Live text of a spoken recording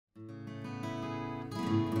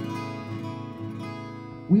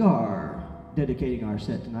we are dedicating our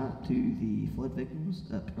set tonight to the flood victims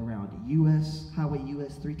up around Highway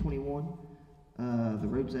US 321. The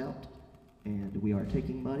road's out, and we are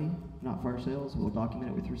taking money, not for ourselves. We'll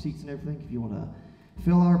document it with receipts and everything. If you want to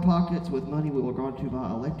fill our pockets with money, we will go on to buy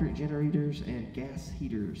electric generators and gas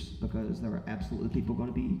heaters, because there are absolutely people going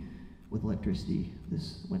to be with electricity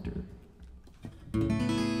this winter. If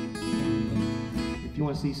you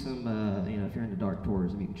want to see some, if you're into dark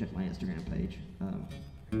tourism, you can check my Instagram page.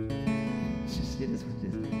 It is what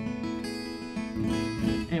it is.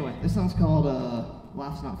 Anyway, this song's called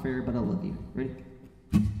Life's Not Fair, But I Love You. Ready?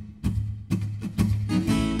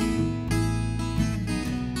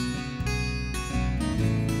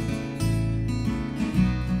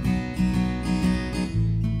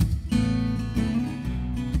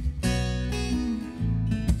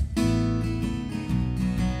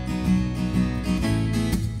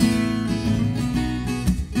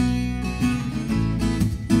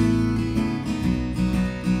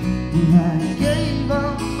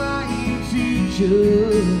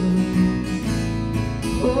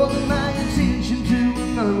 Holding my attention to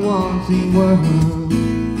an unwanted world.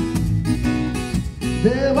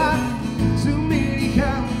 There are too many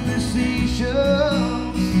conversations.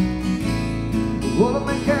 All of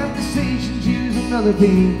my conversations using other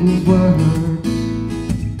people's words.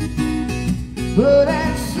 But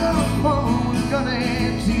at some point we're gonna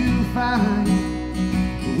have to find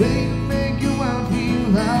a way to make your world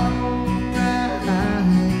feel alright.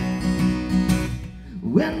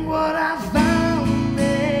 When what I found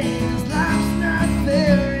is life's not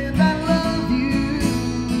fair and I love you.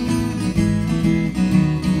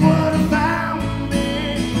 What I found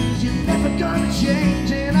is you're never gonna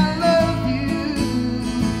change and I love you.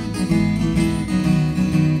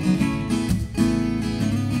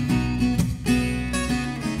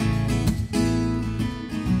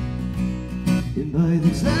 And by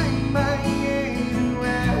the time I ain't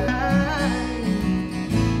right,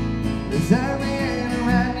 the time I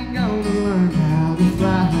learn how to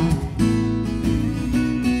fly.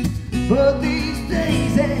 But these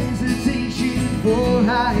days hesitation for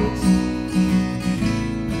heights,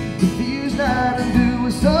 the fear's not undo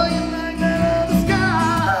us, so you like that other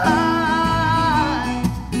sky.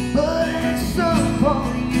 But at some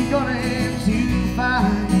point you're gonna have to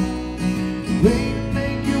find a way to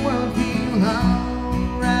make your world feel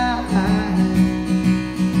alright.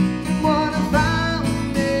 And what I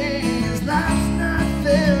found is life's not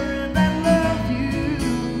fair.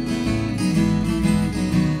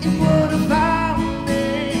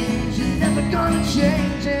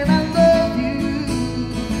 Change and I love you.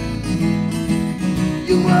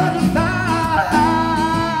 You would have found,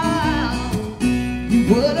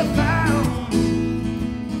 you would have found.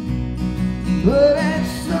 But at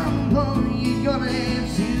some point you're gonna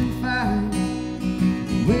have to find a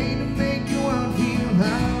way to make your world feel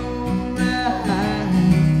alright.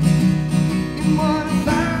 And what I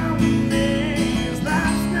found is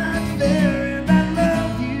life's not fair and I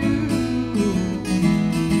love you.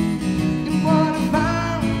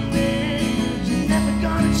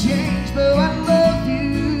 Change, but I love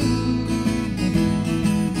you.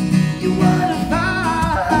 You would have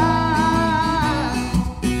found,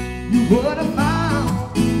 you would have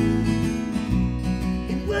found,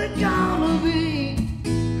 and we're gonna be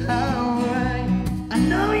alright. I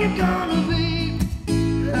know you're gonna be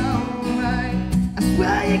alright. I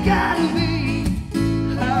swear you gotta be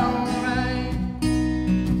alright.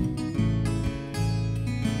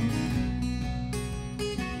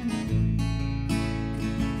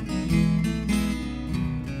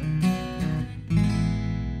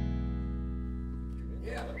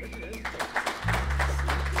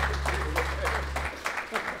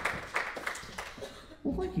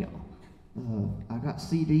 Well, thank y'all. I got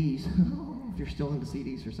CDs. If you're still into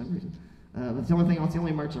CDs for some reason. But it's the only thing, it's the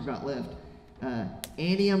only merch I've got left.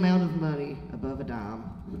 Any amount of money above a dime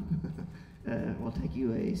will take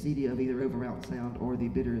you a CD of either Overmountain Sound or the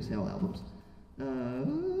Bitter as Hell albums.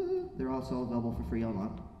 They're also available for free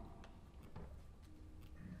online.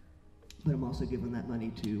 But I'm also giving that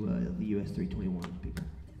money to the US 321 people.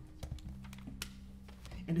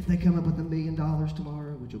 And if they come up with $1 million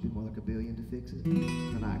tomorrow, which will be more like $1 billion to fix it,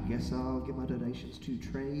 then I guess I'll give my donations to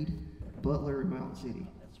Trade, Butler, and Mountain City.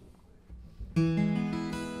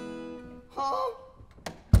 Huh?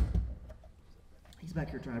 He's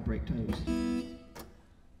back here trying to break toes.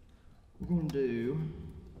 We're going to do,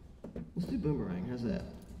 let's do Boomerang. How's that?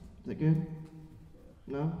 Is that good?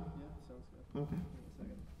 No? Yeah, sounds good. Okay.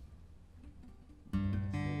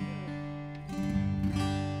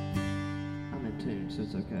 I'm in tune, so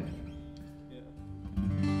it's okay. Yeah.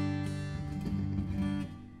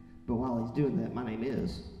 But while he's doing that, my name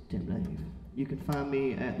is Tim Dave. You can find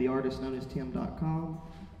me at theartistknownastim.com.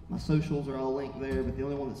 My socials are all linked there, but the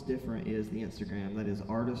only one that's different is the Instagram. That is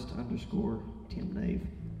artist_Tim Dave.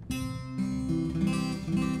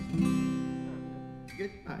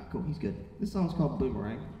 Good? All right, cool. He's good. This song's called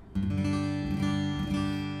Boomerang.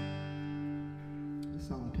 This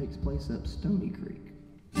song takes place up Stony Creek.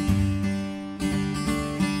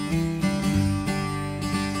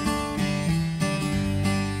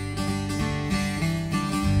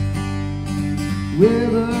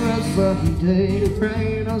 Whether a sunny day,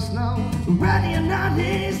 rain or snow, ready or not,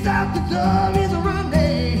 he stopped the door, he's a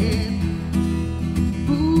running.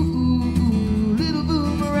 Ooh, ooh, ooh, little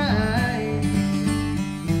boomerang.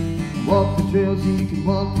 Walk the trails, he can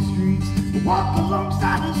walk the streets, walk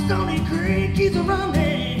alongside the Stony Creek, he's a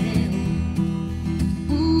running.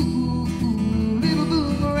 Ooh, ooh, ooh, little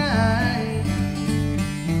boomerang.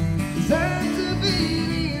 It's time to be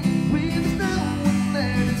in with the snow and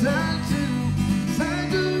then it's time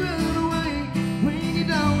to run away when you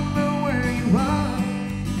don't know where you are.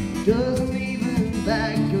 Doesn't even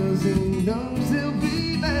back, cause he knows he'll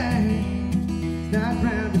be back. He's not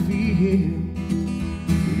proud to feel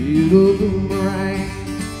little boomerang.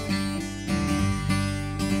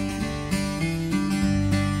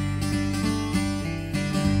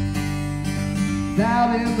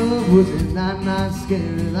 Out in the woods and I'm not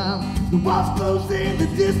scared at all. The walls close in the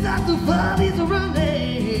distance, the fun is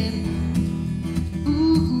running.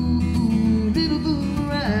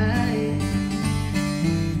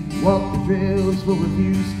 Walk the trails for a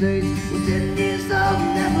few states. Well, 10 years old,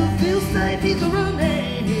 never feel safe. He's a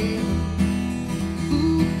running. Ooh,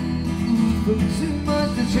 ooh, ooh, from too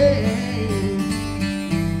much to change.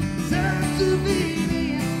 Time to be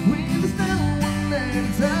in with the snow and then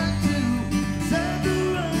time to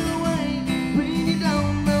run away when you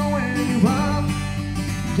don't know where you are.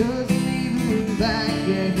 Doesn't even back,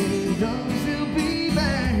 yeah, he knows he'll be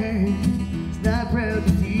back. He's not proud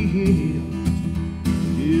to feel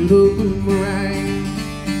little boomerang.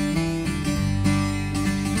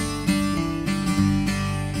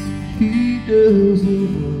 He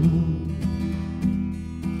doesn't run,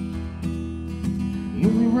 he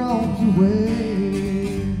only roams away.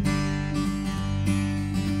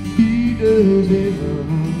 He doesn't run,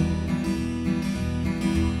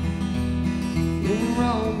 he only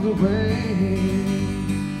roams away.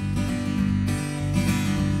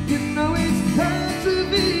 You know it's time to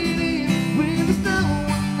be with the snow.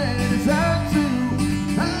 It's hard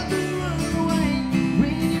to run away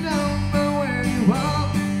when you don't know where you are.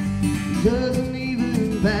 He doesn't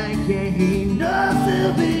even back, yeah, he knows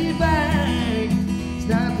he'll be back. He's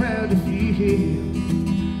not proud to feel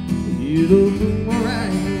little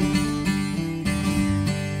boomerang.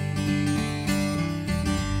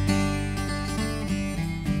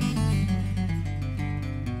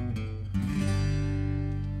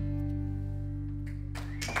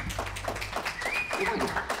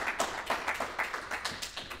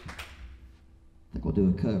 We'll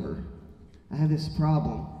do a cover. I have this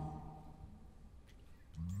problem.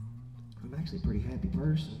 I'm actually a pretty happy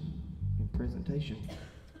person in presentation.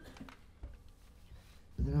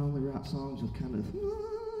 But then I only write songs with kind of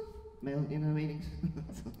male, meanings.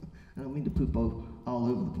 I don't mean to poop all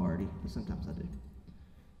over the party, but sometimes I do.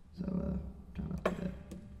 So, try not to do that.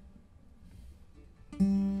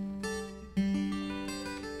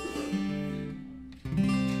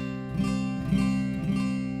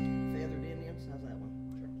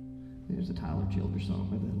 There's a Tyler Childers song,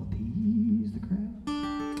 maybe that'll appease the crowd.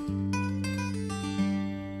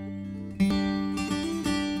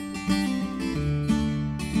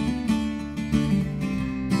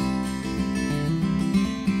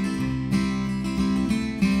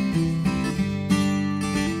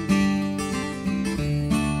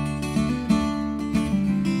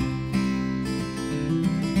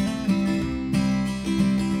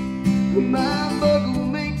 My buckle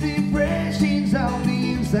makes impressions on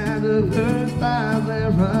the inside of her thighs.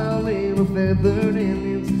 There are little feathered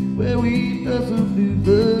Indians where we tussle through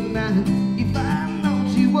the night. If I know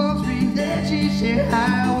she wants me that she said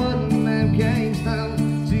I wouldn't have came down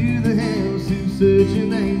to the house to such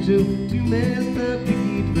an angel too messed up to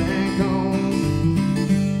get back home.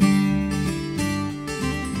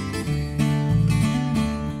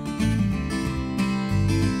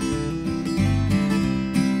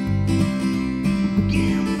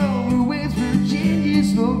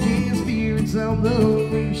 Smoking spirits on the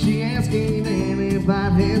roof. She asking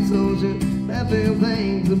anybody had told you that them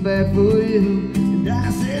things are bad for you. And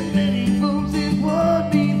I said many folks it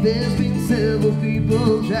would be. There's been several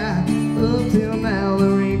people try. Up till now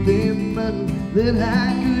there ain't been nothing that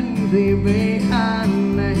I couldn't leave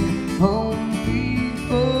behind. home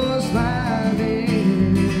before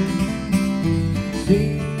smiling.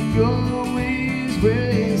 Sing your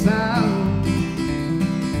whispering sound,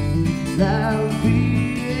 I'll be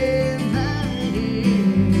in thine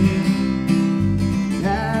ear.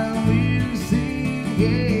 I will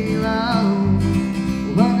sing along.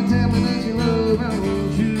 Wanna tell me that you love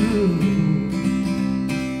on you,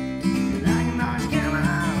 and I can always count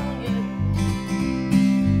on you.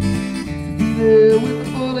 Be there with the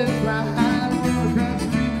bullets fly high, run across the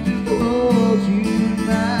river just to hold you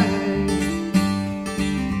tonight.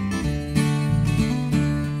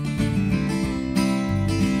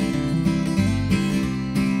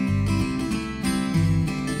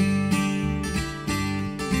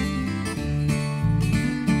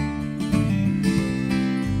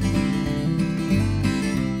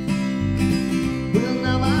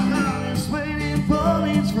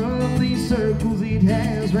 Circles it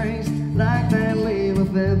has raced like that lava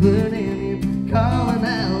feathered in it, calling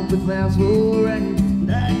out the clouds for rain.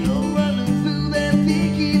 Now you're running through that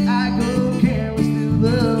thicket, I go careless through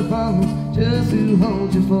the falls, just to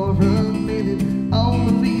hold you for a minute.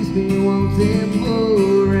 Only leaves me wanting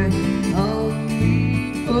more, and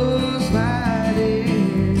only for sliding.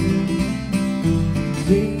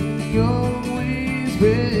 Sing your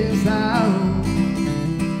whispering sound,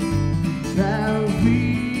 I'll be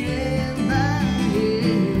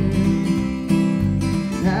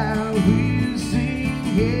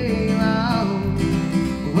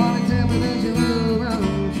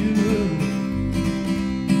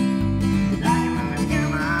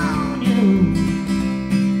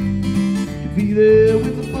there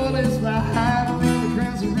with the bullets fly high, around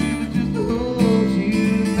across the river just to hold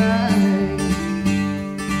you tonight.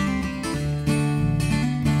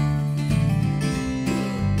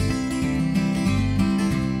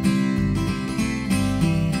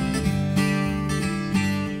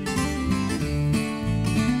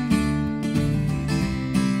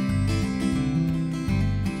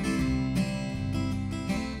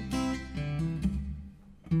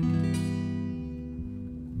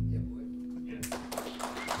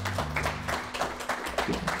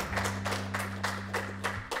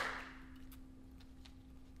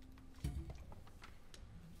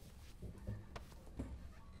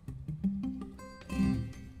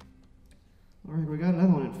 Alright, we got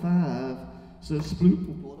another one at 5, so Sploop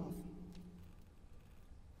will pull it off.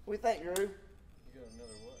 What do you think, Drew? You got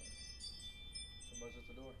another what? Somebody's at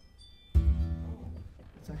the door.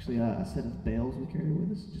 It's actually a set of bells we carry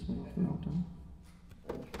with us. Just went off for a long time.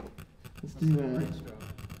 Let's do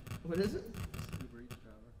what is it? Uber Eats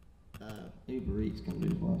driver. Uber Eats can do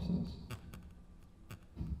his wife says.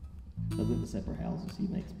 They live in separate houses. He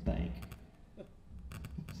makes bank.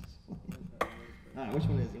 Alright, which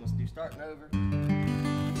one is he? He wants to do starting over,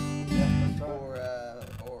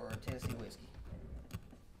 or Tennessee whiskey?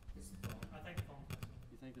 I think the phone.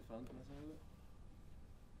 You think the phone's messing with it?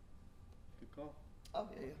 Good call. Oh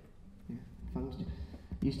yeah. Phones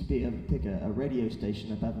used to be able to pick a radio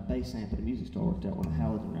station up out of a bass amp at a music store worked out when the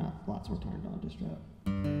halogen lights were turned on just right.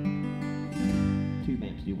 Tube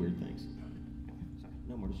amps do weird things. Sorry,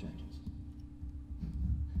 no more distractions.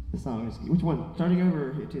 The song is which one? Starting over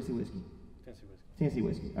or Tennessee whiskey? Tennessee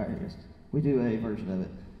whiskey. All right, here it is. We do a version of it.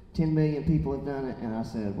 10 million people have done it, and I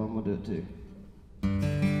said, well, I'm going to do it too.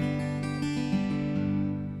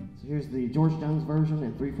 So here's the George Jones version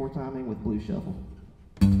in 3/4 timing with blues shuffle.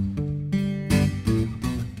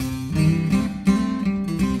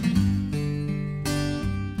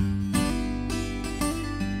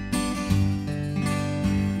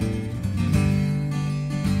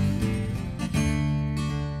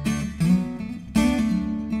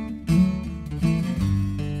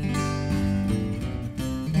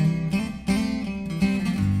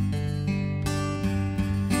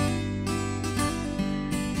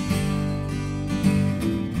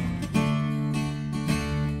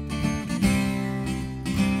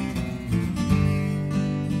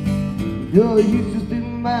 You're used to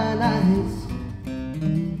spend my nights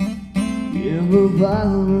in the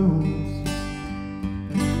ballrooms,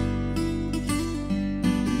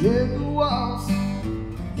 in the walls,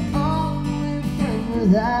 only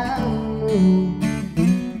friend that I know.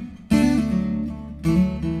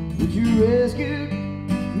 But you rescued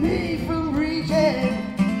me from reaching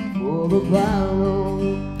for the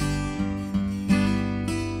ballroom.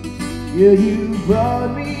 Yeah, you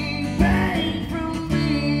brought me back from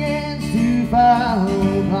the ends to far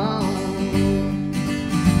home.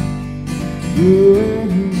 You're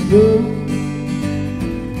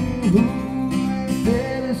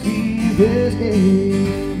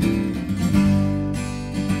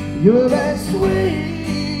you're that sweet,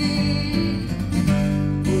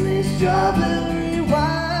 this strawberry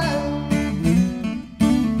wine.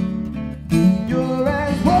 You're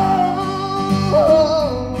as warm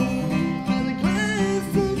as a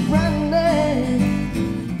glass of brandy.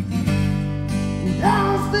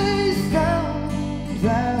 I'll stay strong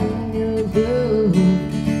down your love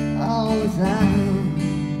all the time.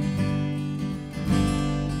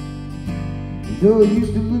 You're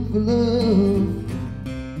used to look for love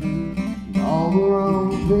in all the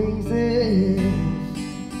wrong places.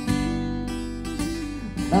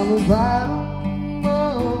 I'm a bottom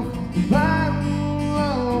of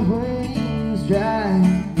wings dry.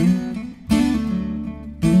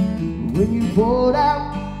 When you poured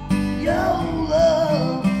out your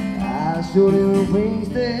love, I showed him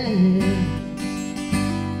wasted.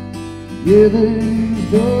 Yeah,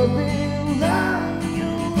 there's nothing like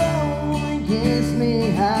your love against me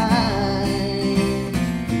high.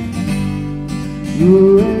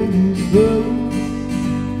 You're ready to slow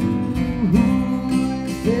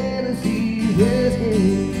Tennessee whiskey.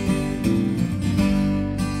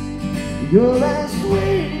 You're as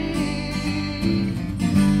sweet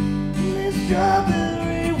as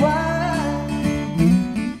strawberry wine.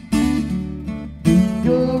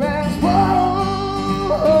 You're as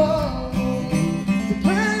warm as a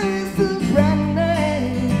glass of brandy.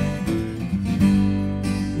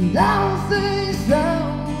 And I'll sing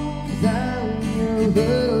songs on your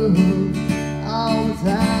love all the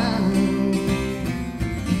time.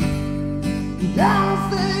 And I'll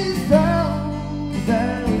sing songs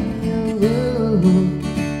on your love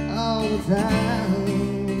all the time.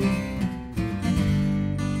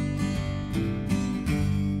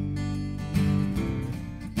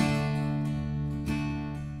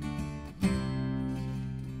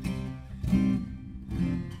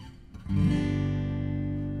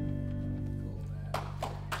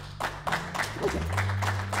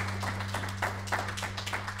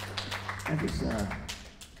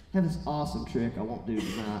 Have this awesome trick I won't do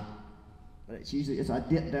tonight, but it's usually I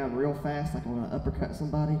dip down real fast like I'm going to uppercut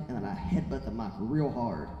somebody, and then I headbutt the mic real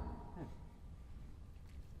hard.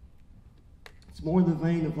 It's more in the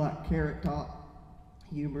vein of like Carrot Top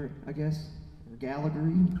humor, I guess, or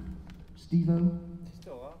Gallagher, Steve-O. He's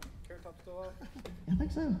still alive? Carrot Top's still alive? I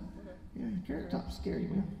think so. Okay. Yeah, Carrot Top's scary,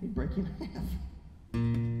 man. He'd break you in half.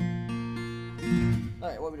 All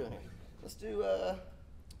right, what are we doing here? Let's do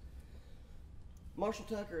Marshall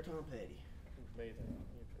Tucker or Tom Petty? Amazing.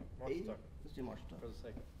 Marshall Petty? Tucker. Let's do Marshall For Tucker. the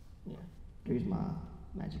sake of it. Yeah. Here's my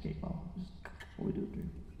magic 8-ball. Just what we do it through.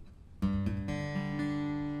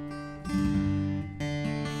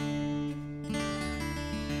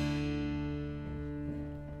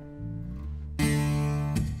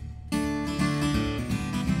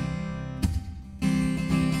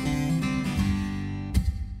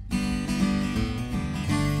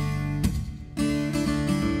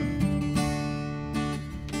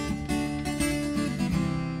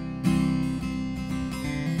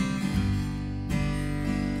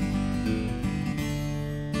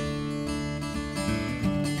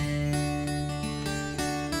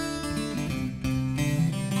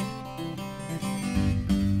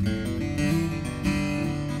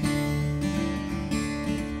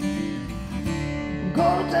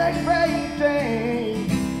 Gonna take a freight train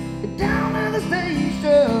down to the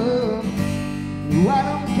station. No, I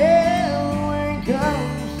don't care when it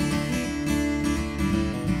comes.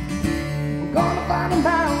 We're gonna find a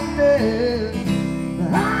mountain, the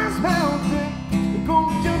highest mountain. We're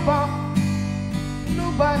gonna jump off,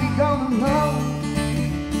 nobody coming home.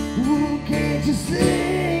 Ooh, can't you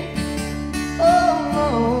see? Oh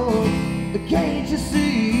Lord, can't you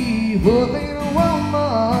see what ain't a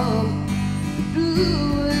woman? Do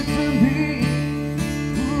it to me.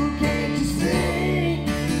 Ooh, can't you see?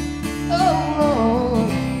 Oh Lord,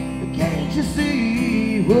 can't you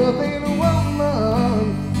see what ain't a woman?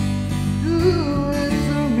 Do it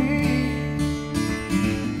to me.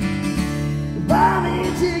 Buy me a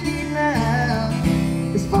ticket now,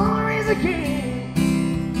 as far as I can.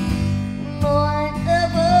 No, I ain't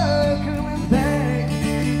ever coming back.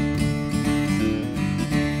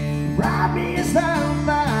 Ride me a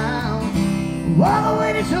southbound all the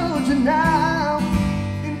way to Georgia now,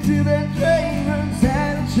 until that train runs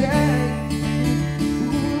out of track.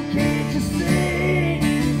 Ooh, can't you see?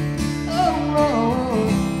 Oh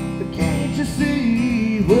Lord, can't you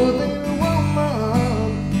see what they woman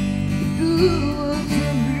do to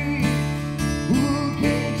me? Ooh,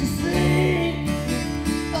 can't you see?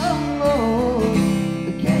 Oh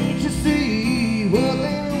Lord, can't you see what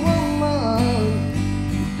they woman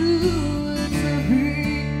do to me?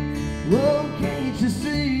 Oh, can't you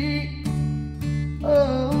see?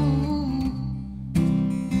 Oh,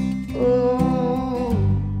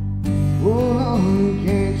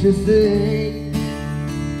 can't you see?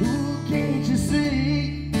 Ooh, can't you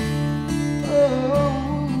see?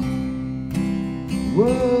 Oh,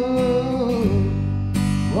 whoa,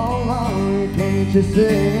 oh Lord, can't you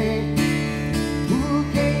see? Ooh,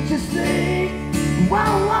 can't you see?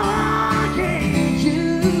 Whoa, whoa, can't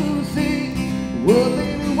you see? What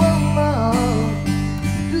baby woman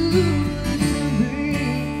do to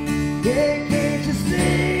me? Yeah, can't you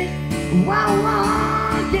see? Whoa,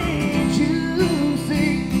 whoa, can't you see?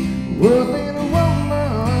 What baby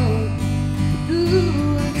woman do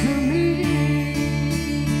to me?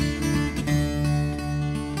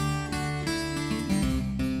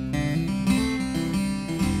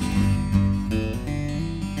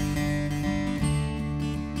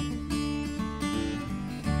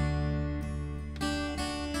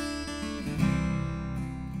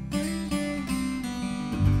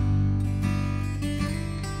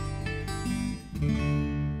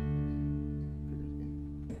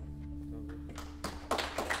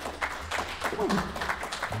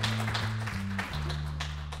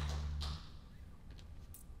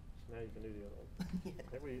 Now you can do the other one. I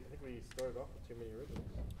think we started off with too many originals.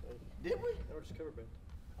 Did we? Now we're just cover band.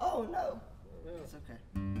 Oh no, Yeah. it's okay.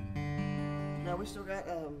 No, we still got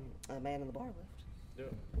a man in the bar left. Do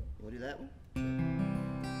it. We'll do that one.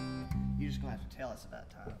 You're just gonna have to tell us about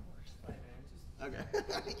time. Hey, man, just Okay.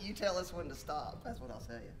 You tell us when to stop. That's what I'll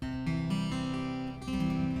tell you.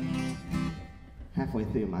 Halfway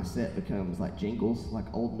through, my set becomes like jingles, like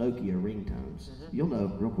old Nokia ringtones. You'll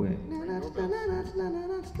know real quick. It's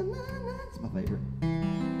my favorite.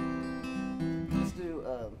 Let's do,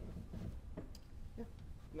 yeah,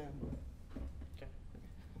 Man in the Bar. Okay.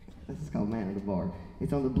 This is called Man in the Bar.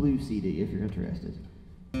 It's on the blue CD if you're interested.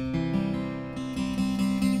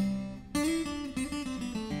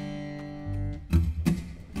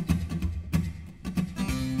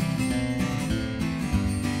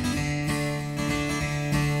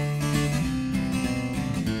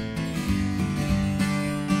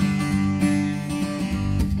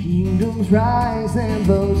 Kingdoms rise and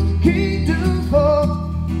those kingdoms fall.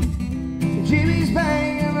 Jimmy's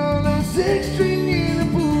banging on the sixth string in the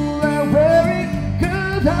pool. I'm wearing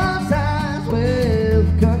good eyes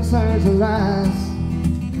with concerns and lies.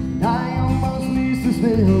 And I almost used to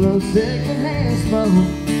smell of secondhand smoke.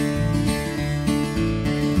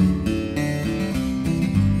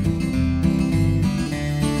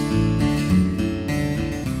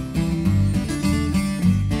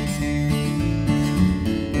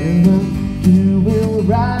 And the dew will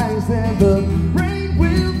rise and the rain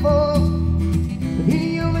will fall. But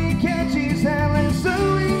he only catches Alan,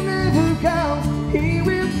 so he never counts. He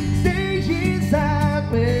will stay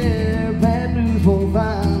inside where bad news won't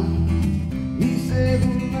find. He said the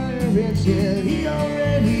nervous, yeah, he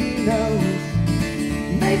already knows.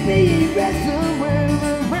 Maybe he rests somewhere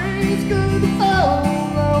the rain's gonna fall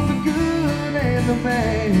on the good and the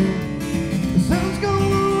bad. The sun's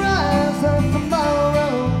gonna rise up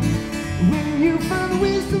tomorrow. When you find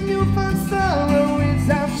wisdom, you'll find sorrow. It's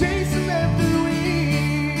out chasing after the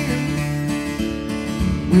wind.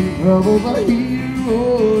 When troubles are here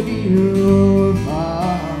or near or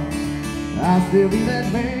far, I still be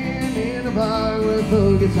that man in a bar with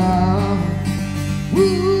a guitar.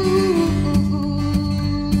 Ooh.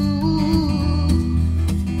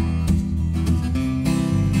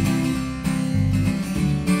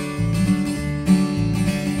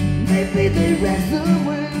 Maybe they rest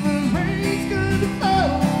somewhere the rain's gonna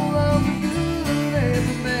fall on the good and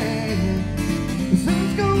the bad. The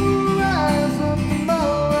sun's gonna rise up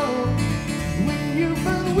tomorrow. When you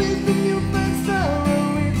find wisdom, you'll find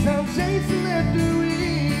sorrow. It's out chasing after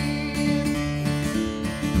wind.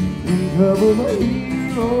 When troubles are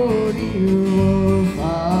here or near or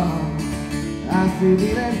far, I still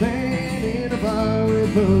be that man in a bar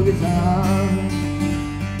with a guitar.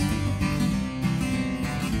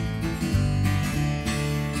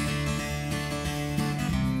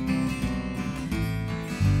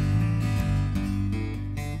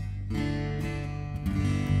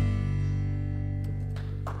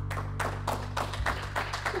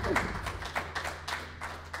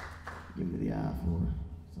 Give me the eye for it.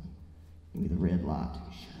 Give me the red light.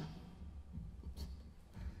 Shut up.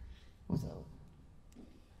 What's up?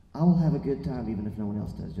 I will have a good time even if no one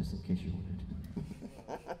else does, just in case you're wondering.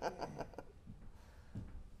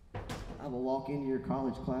 I will walk into your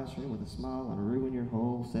college classroom with a smile and ruin your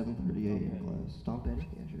whole 7:30 a.m. class. Tom Petty?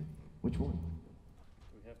 Yeah, sure. Which one?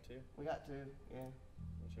 We have two. We got two, yeah.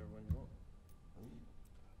 Whichever one you want.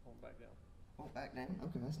 Hold back down. Won't back down.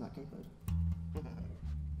 Okay, that's not capo.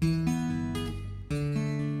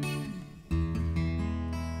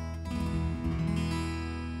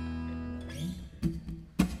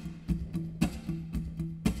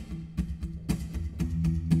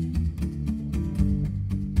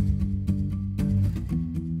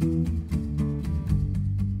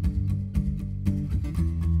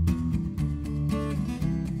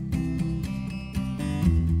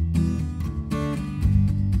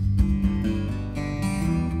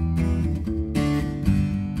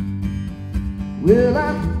 Well,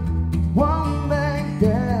 I won't back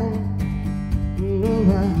down. No,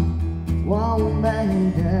 I won't back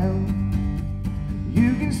down.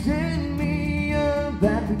 You can stand me up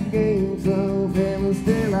at the gates of heaven,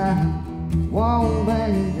 still I won't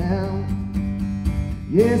back down.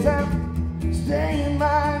 Yes, I'm staying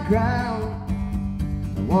my ground.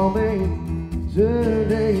 I won't be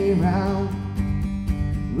turned around.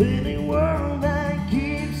 Any world that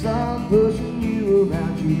keeps on pushing you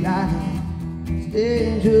around, you gotta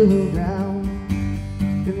stand your ground.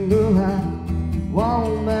 And no, I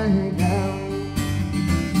won't back down.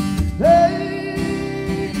 Hey,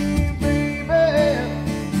 baby,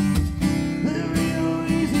 there ain't no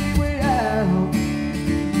easy way out.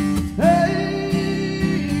 Hey,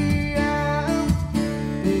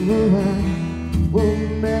 no, I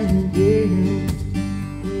won't back down.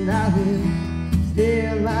 And I will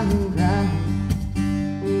still lying down.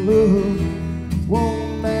 No,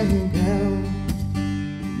 won't back down.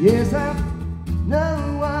 Yes, I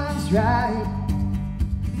know what's right.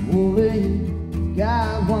 Only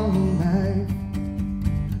got one life.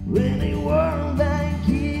 Any world that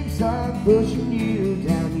keeps on pushing you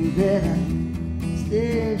down, you better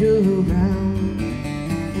stand your ground.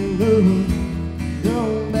 No,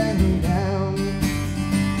 don't back down.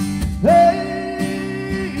 Hey,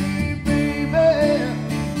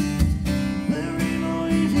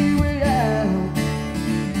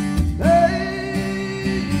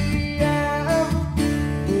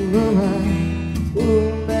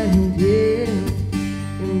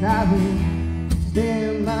 and I will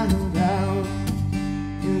stand my ground,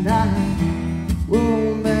 and I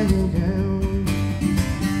won't back down.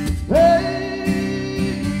 Hey,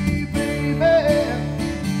 baby, there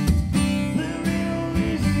ain't no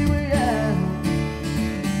easy way out.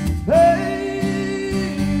 Hey,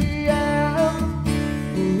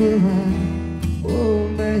 no, I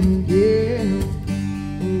won't back down,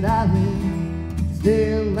 and I will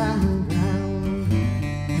stand my ground.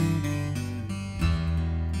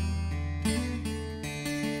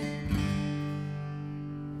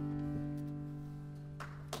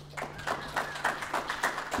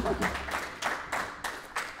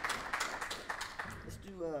 Let's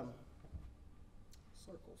do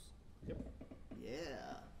circles. Yep. Yeah.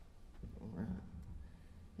 All right.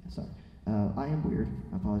 Yeah, sorry. I am weird.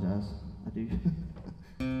 I apologize. I do.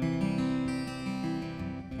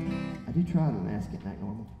 I do try to mask it back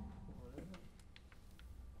normal.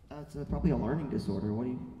 It's probably a learning disorder. What do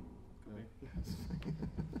you?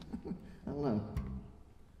 I don't know.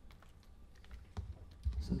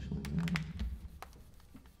 Social anxiety.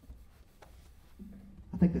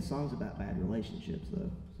 I think the song's about bad relationships,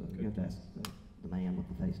 though. So you have to ask the man with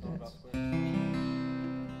the face It's all about tats. squares.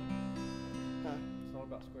 Huh? It's all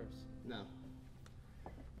about squares. No.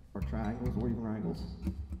 Or triangles, or even triangles.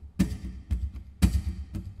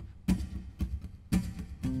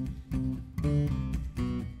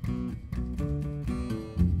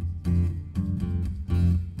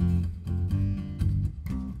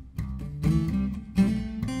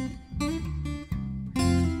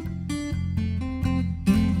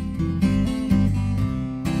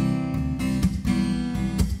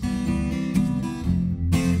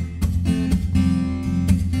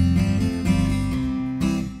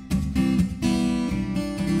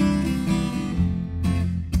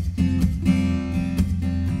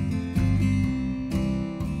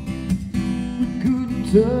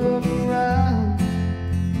 Turn around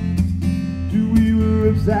till we were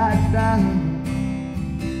upside down.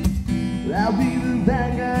 I'll be the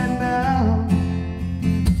bad guy now,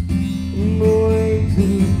 going to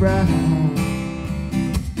the ground.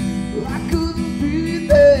 I couldn't be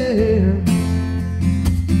there,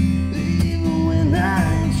 even when I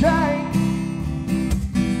tried.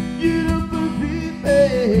 Get up and be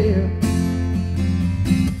there.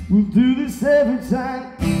 We'll do this every time.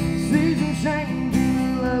 Seasons change.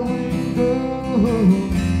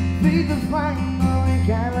 Feed the flame, but we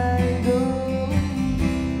can't let go.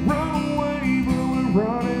 Run away, but we're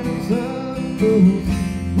running in circles.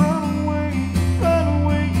 Run away,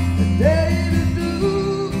 a day to do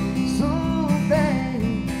something.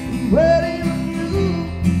 Waiting on you,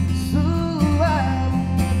 so I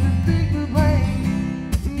don't have to take the blame.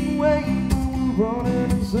 Wait, but we're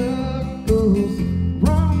running in circles.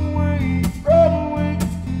 Run away,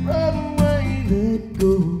 let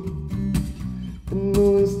go.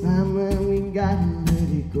 It's time that we gotta let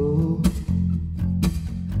it go,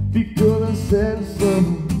 because I said so.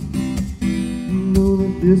 You know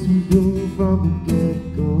that this was done from the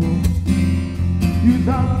get-go. You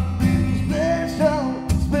thought it was special,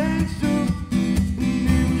 and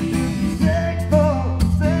it was just a sex,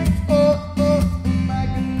 like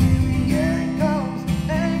a get-go.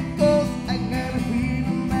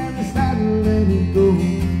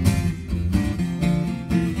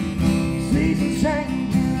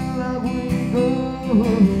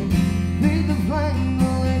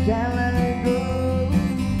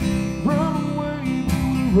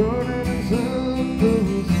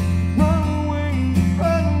 circles. Run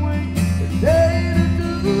away, the day to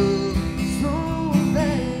do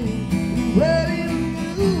something. Ready to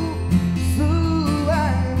do, so I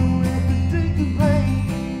don't have to take the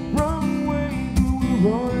blame. Run away, we're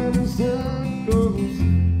running in circles.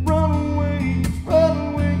 Run away, run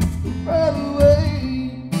away, run away.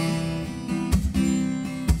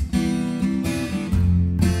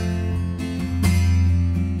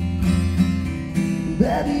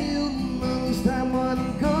 Daddy, you don't understand what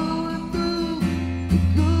I'm going through. The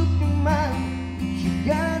cooking mind, you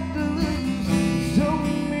got to lose. Show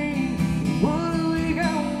me, what are we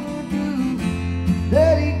gonna do?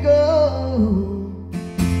 Let it go.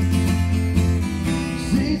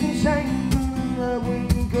 Season change, and love we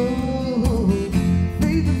can go.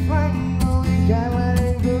 Feed the flame, oh, we can't let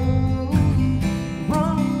it go.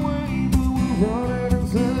 Run away, but we're running in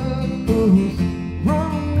circles.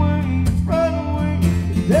 Run away, run away.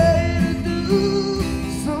 Day to do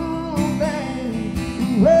something.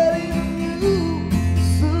 Ready to do,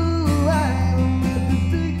 so I don't have to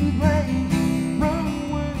take the blame. Run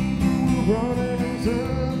away, we're running in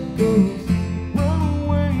circles. Run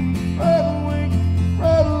away, run away,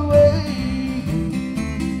 run away.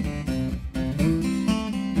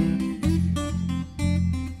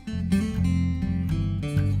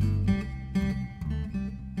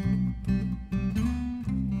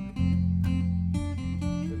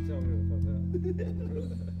 Couldn't tell me without that.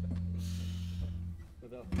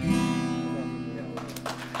 Without that. Without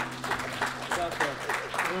that.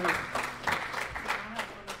 I have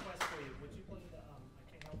one request for you. Would you play the I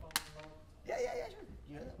Can't Help But Love? Yeah, sure.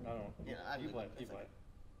 You know that? I don't. Yeah, You play. You that's play.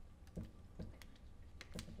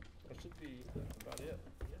 That should be about it.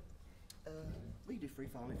 We can do free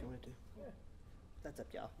falling if you wanted to. Yeah. That's up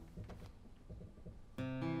to y'all.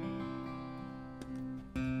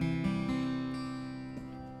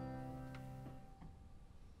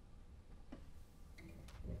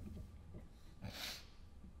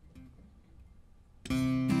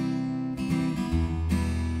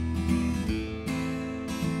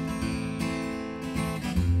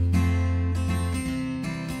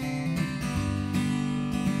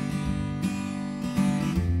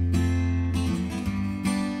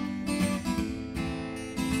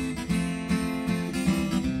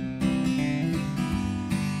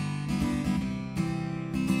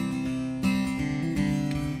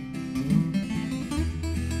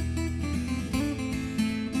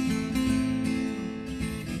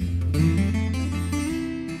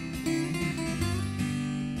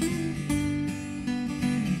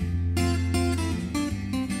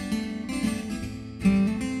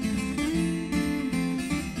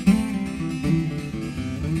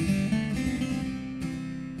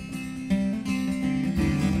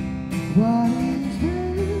 What is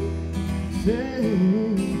there? Say,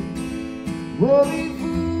 what we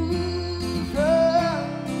fools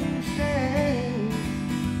understand.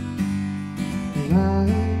 I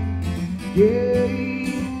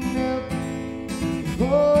gave up,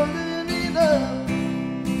 falling in love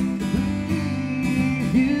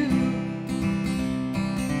with you.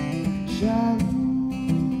 Shall I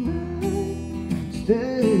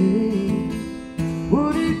stay?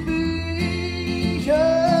 Would it be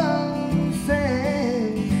just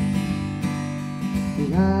same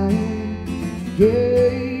that I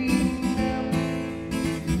gave up,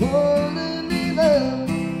 falling in love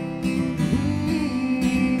with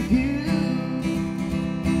you?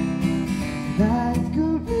 Like a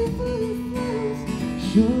river flows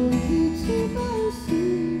surely to the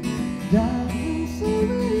sea, darling, so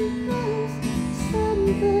it goes. Some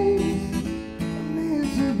days are meant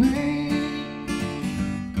to be.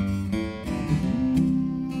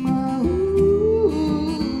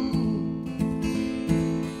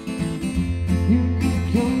 You could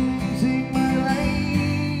come and take my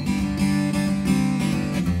life,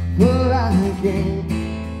 but I can't.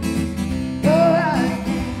 Oh, I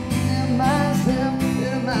can't help myself,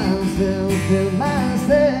 help myself, help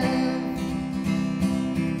myself.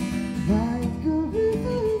 Like a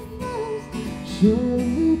river flows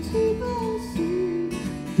surely to the sea,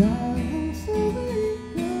 darling, so it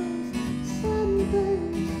goes. Some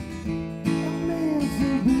days are meant to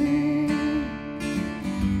be.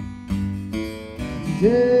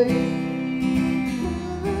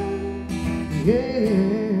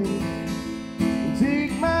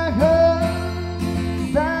 Take my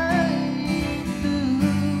hand, I do.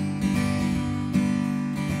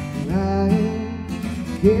 I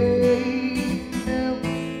gave up,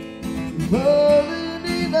 falling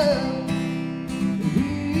in love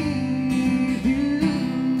with you.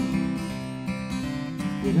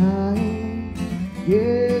 And I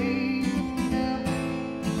gave up,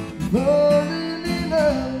 falling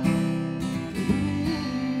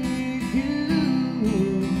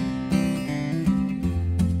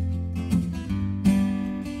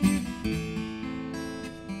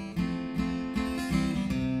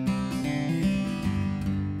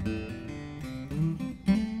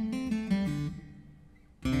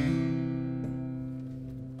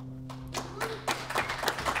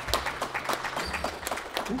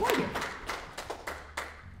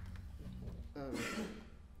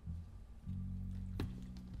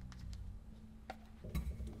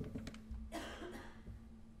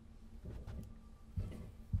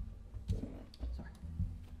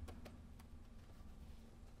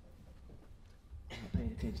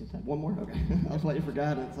Attention time. One more? Okay. I was waiting for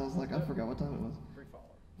guidance. I was like, I forgot what time it was. Free falling.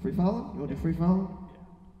 Free falling? You want to do free falling?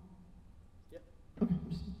 Yeah. Okay.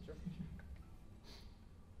 Sure.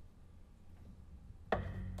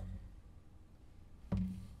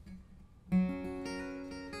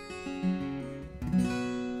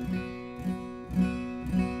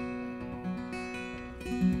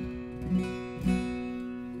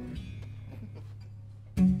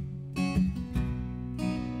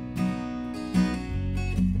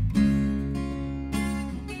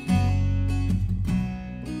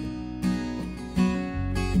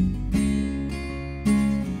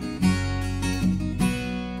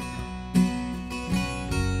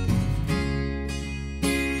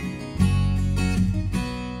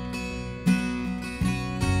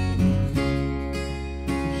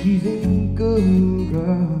 She's a good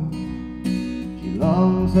girl. She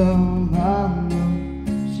loves her mama.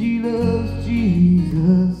 She loves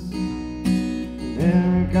Jesus.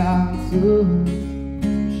 Every concert.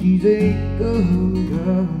 She's a good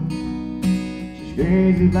girl. She's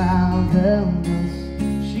crazy about Elvis.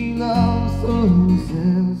 She loves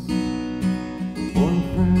horses.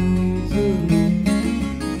 Boyfriends of me.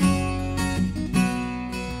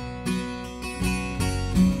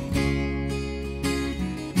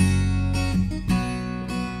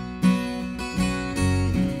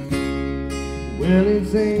 Well,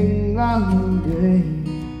 it's a long day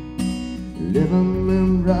living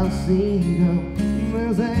in Rosita.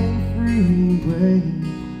 There's a freeway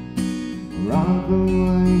running through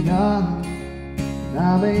my yard.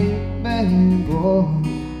 I'm a bad boy.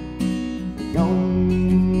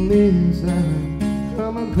 Don't miss her.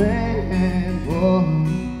 I'm a bad boy.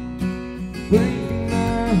 Breaking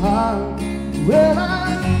her heart. Well,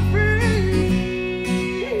 I'm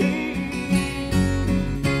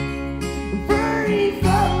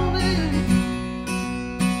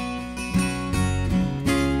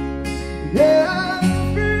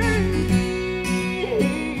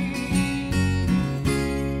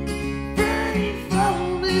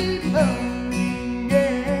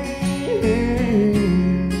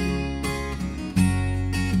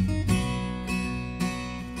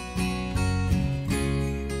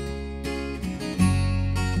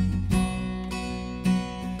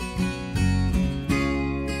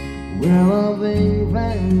well, I've been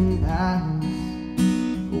vampires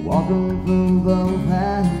walking through the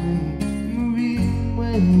valley, moving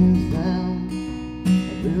waves down.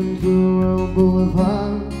 I've been to a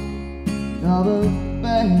boulevard, all the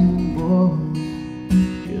bad boys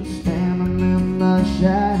just standing in the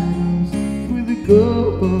shadows with the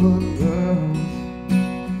good girls.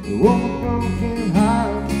 They want a broken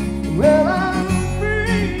heart. Well, I'm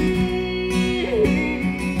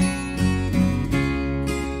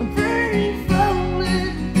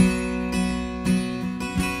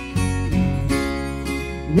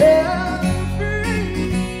yeah, I'm free,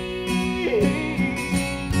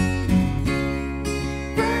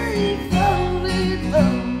 free, lonely,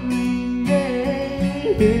 lonely, yeah.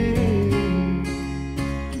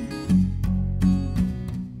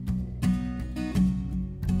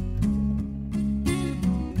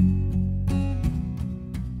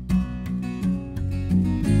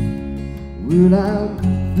 Well, I'm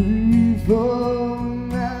free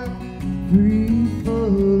falling, I'm free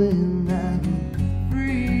falling, I'm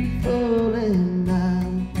free falling,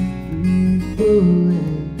 I'm free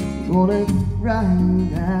falling. Gonna ride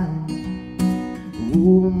down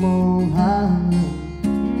Woolmore Island,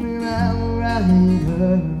 and I'll ride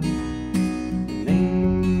her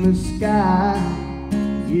in the sky.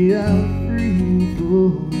 Yeah, I'm free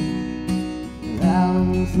falling,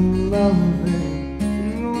 out some loving.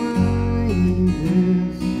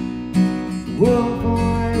 World for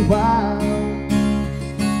a while.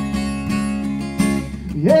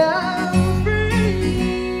 Yeah, I'm free,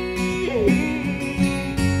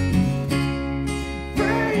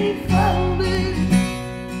 free falling.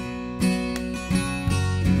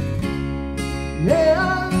 Yeah,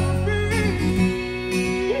 I'm free,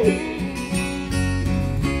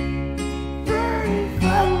 free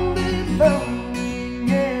falling, falling,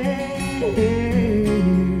 yeah.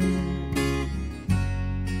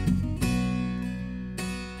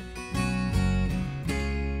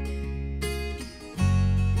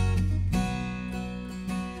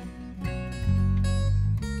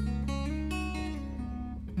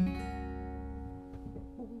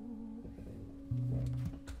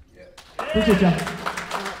 Appreciate y'all.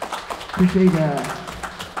 Appreciate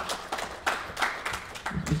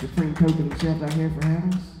Mr. PREME TOKEN himself out here for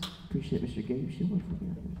having us. Appreciate Mr. GABE.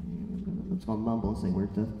 Let's go mumble and say we're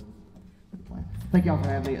the plan. Thank y'all for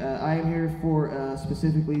having me. I am here for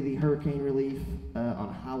specifically the hurricane relief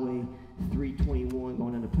on Highway 321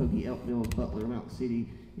 going into Pokey, Elk Mills, Butler, Mountain City.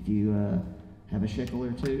 If you have a shekel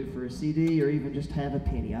or two for a CD or even just have a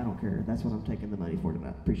penny, I don't care. That's what I'm taking the money for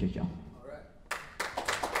tonight. Appreciate y'all.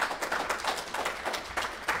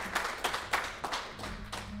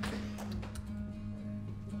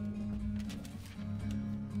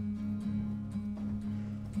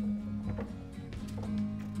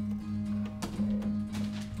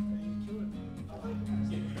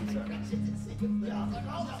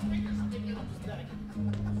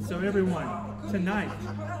 So everyone, tonight,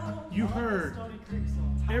 you heard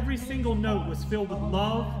every single note was filled with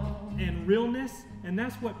love and realness, and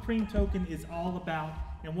that's what Preme Token is all about,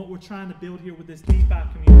 and what we're trying to build here with this DeFi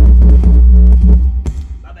community.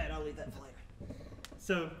 My bad, I'll leave that flavor.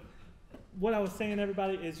 So, what I was saying,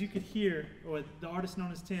 everybody, is you could hear, or the artist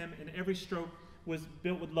known as Tim, and every stroke was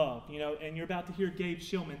built with love, you know, and you're about to hear Gabe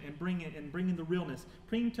SCHILLMAN and bring in the realness.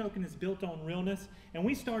 Preme Token is built on realness, and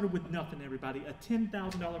we started with nothing, everybody, a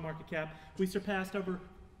 $10,000 market cap. We surpassed over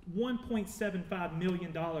 $1.75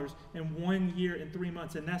 million in 1 year and 3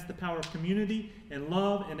 months, and that's the power of community and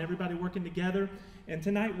love and everybody working together. And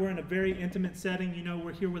tonight we're in a very intimate setting. You know,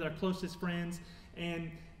 we're here with our closest friends, and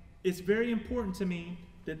it's very important to me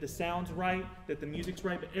that the sound's right, that the music's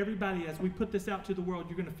right, but everybody, as we put this out to the world,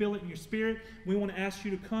 you're going to feel it in your spirit. We want to ask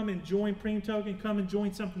you to come and join Preme Token, come and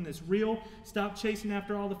join something that's real. Stop chasing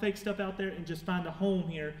after all the fake stuff out there and just find a home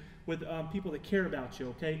here with people that care about you,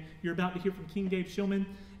 okay? You're about to hear from King Gabe SCHILLMAN,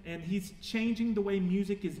 and he's changing the way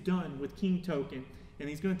music is done with King Token. And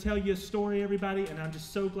he's going to tell you a story, everybody, and I'm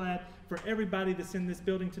just so glad for everybody that's in this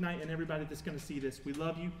building tonight and everybody that's going to see this. We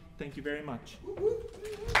love you. Thank you very much.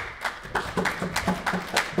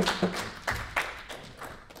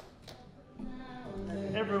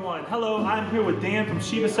 Everyone, hello, I'm here with Dan from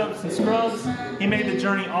SHIBA Soaps and Scrubs. He made the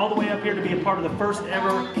journey all the way up here to be a part of the first ever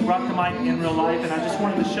Rock the Mic in real life, and I just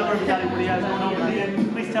wanted to show everybody what he has going on.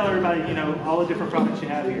 Dan, please tell everybody, you know, all the different products you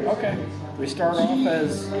have here. Okay. We start off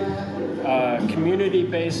as a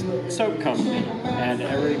community-based soap company, and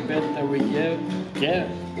every bit that we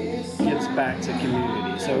gives back to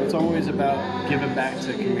community. So it's always about giving back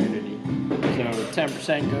to community. So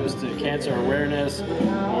 10% goes to cancer awareness,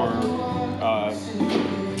 or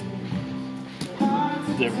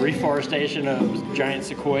the reforestation of giant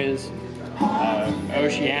sequoias,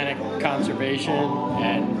 oceanic conservation,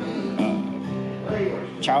 and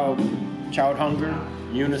child hunger,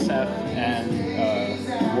 UNICEF, and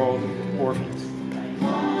World Orphans.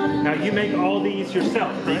 Now you make all these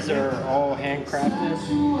yourself, correct? These are all handcrafted,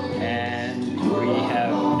 and we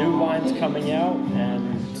have new lines coming out,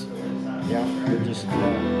 and yeah, we're just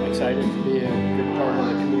excited to be a good part of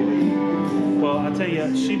the community. Well, I'll tell you,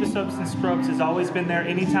 SHIBA Soaps and Scrubs has always been there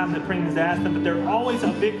anytime that Preme has asked them, but they're always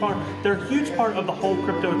a big part, they're a huge part of the whole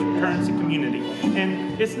cryptocurrency community.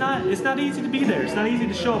 And it's not easy to be there. It's not easy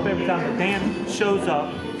to show up every time that Dan shows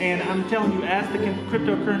up. And I'm telling you, as the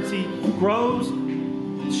cryptocurrency grows,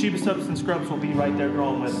 SHIBA Soaps and Scrubs will be right there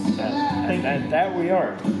growing with us. That we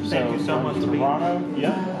are. Thank you so much. Toronto.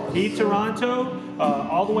 Yeah. Toronto,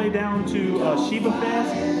 all the way down to SHIBA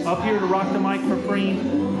Fest, up here to Rock the Mic for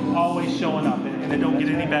Preme, always showing up, and it don't get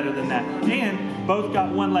any better than that. And both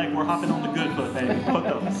got one leg. We're hopping on the good foot, baby. Both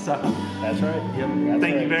of us. So. That's right. Yep.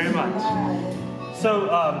 Thank you very much. So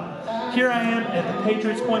here I am at the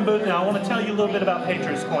Patriots Coin booth. Now I want to tell you a little bit about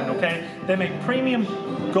Patriots Coin, okay? They make premium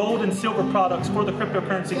gold and silver products for the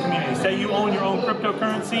cryptocurrency community. Say you own your own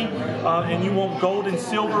cryptocurrency and you want gold and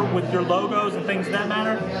silver with your logos and things of that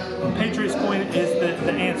matter, Patriots Coin is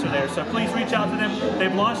the answer there. So please reach out to them.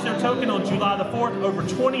 They've launched their token on July the 4th. Over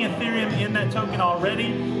 20 Ethereum in that token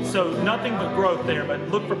already. So nothing but growth there. But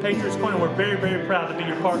look for Patriots Coin, and we're very, very proud to be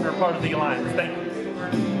your partner, part of the alliance. Thank you.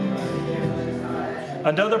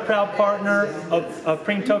 Another proud partner of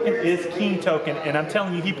Preme Token is King Token, and I'm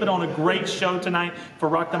telling you, he put on a great show tonight for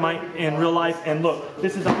Rock the Mic in real life. And look,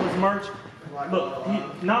 this is all his merch. Look,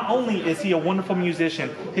 not only is he a wonderful musician,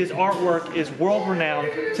 his artwork is world-renowned.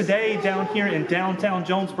 Today, down here in downtown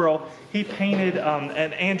Jonesboro, he painted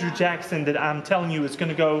an Andrew Jackson that I'm telling you is going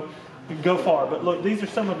to go far. But look, these are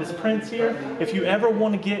some of his prints here. If you ever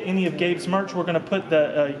want to get any of Gabe's merch, we're going to put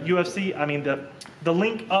the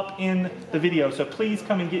link up in the video. So please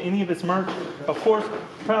come and get any of his merch. Of course,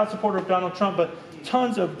 proud supporter of Donald Trump, but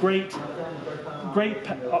tons of great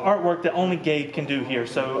artwork that only Gabe can do here.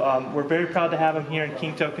 So we're very proud to have him here in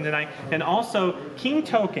King Token tonight. And also, King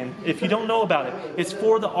Token, if you don't know about it, it's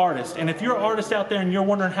for the artist. And if you're an artist out there and you're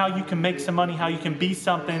wondering how you can make some money, how you can be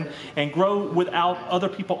something and grow without other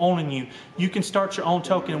people owning you, you can start your own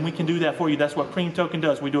token, and we can do that for you. That's what Preme Token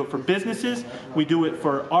does. We do it for businesses, we do it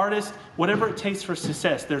for artists, whatever it takes for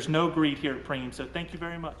success. There's no greed here at Preme. So thank you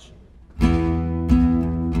very much.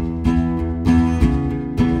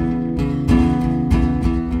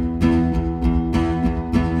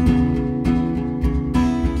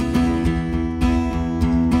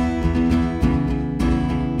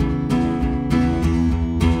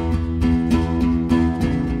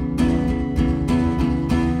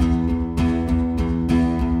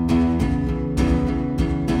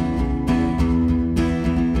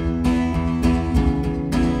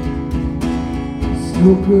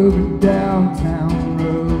 smoke of the downtown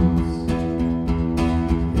roads,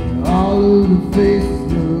 and all of the faces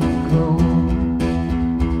look cold.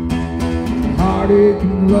 Heartache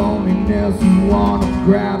and loneliness, you wanna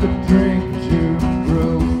grab a drink at your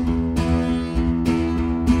throat.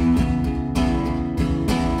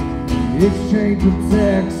 Exchange a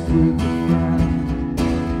text with a friend,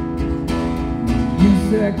 you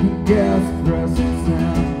second guess, press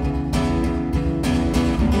send.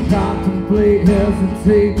 Contemplate,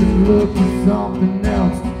 hesitate, and look for something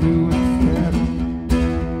else to do instead.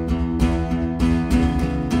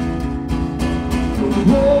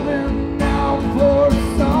 Holding out for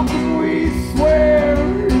something we swear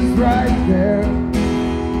is right there.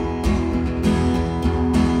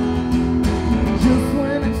 Just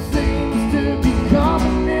when it seems to be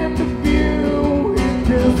coming into view, it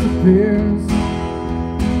disappears.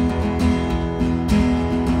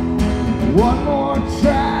 One more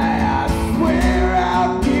try, I swear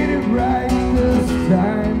I'll get it right this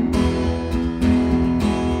time.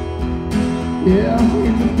 Yeah,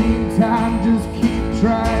 in the meantime, just keep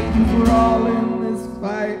trying, 'cause we're all in this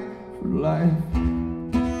fight for life.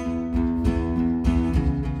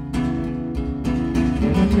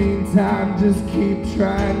 In the meantime, just keep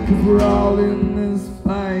trying, 'cause we're all in this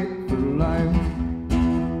fight for life.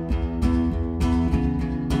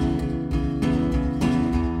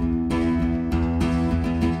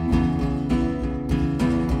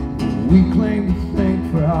 We claim to think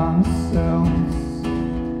for ourselves,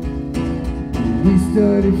 we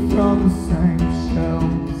study from the same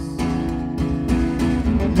shelves.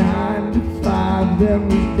 9 to 5, then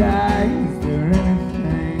we die. Is there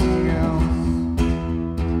anything else?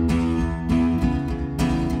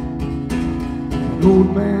 An old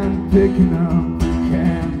man picking up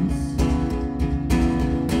cans,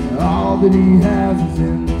 all that he has is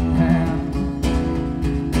in hand.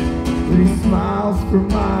 But he smiles for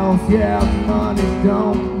miles, yeah, money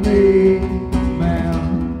don't make a man.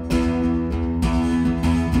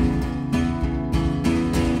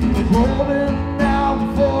 Holding out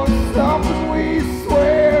for something we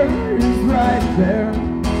swear is right there.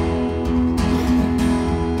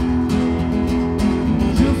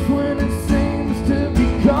 Just when it seems to be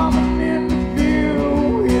coming into view,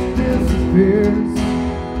 it disappears.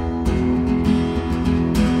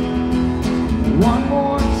 One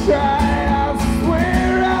more try, I swear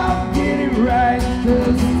I'll get it right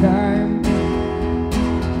this time.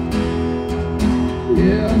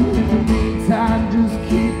 Yeah, in the meantime, just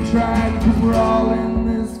keep trying, 'cause we're all in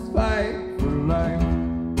this fight for life.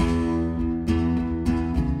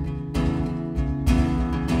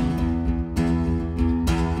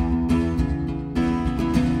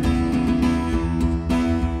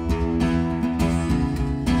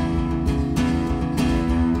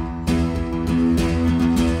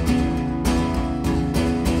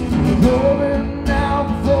 Holding out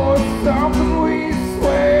for something we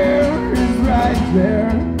swear is right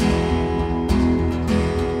there.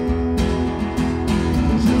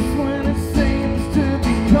 Just when it seems to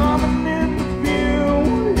be coming into view,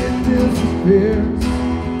 it disappears.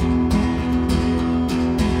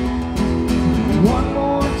 One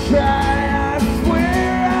more try, I swear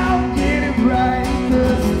I'll get it right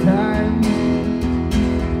this time.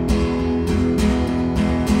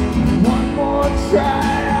 One more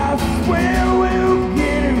try, I swear we'll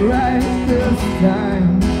get it right this time.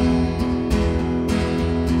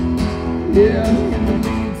 Yeah, in the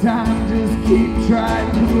meantime, just keep trying,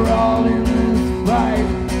 'cause we're all in this fight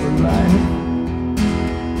for life.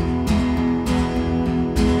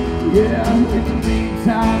 Yeah, in the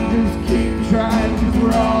meantime, just keep trying, 'cause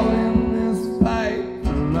we're all in this fight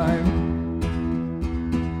for life.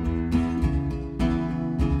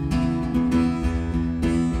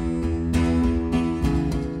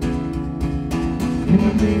 In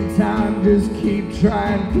the meantime, just keep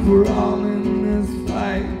trying, 'cause we're all in this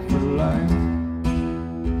fight for life.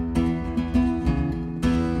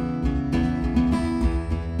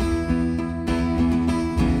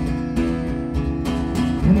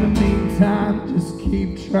 In the meantime, just keep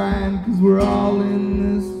trying, 'cause we're all in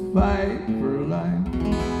this fight for life.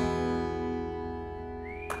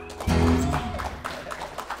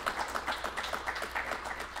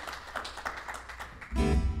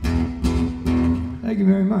 Thank you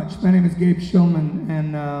very much. My name is Gabe SCHILLMAN,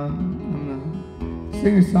 and I'm a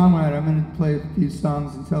singer-songwriter. I'm going to play a few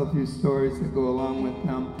songs and tell a few stories that go along with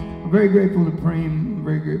them. I'm very grateful to PREME. I'm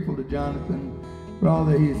very grateful to Johnathan for all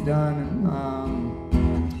that he's done,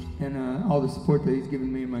 and all the support that he's given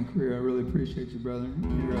me in my career. I really appreciate you, brother.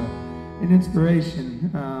 You're an inspiration.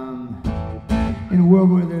 in a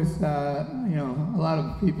world where there's, you know, a lot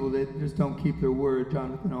of people that just don't keep their word,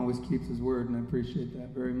 Johnathan always keeps his word, and I appreciate that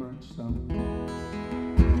very much. So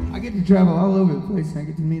I get to travel all over the place, and I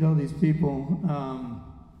get to meet all these people.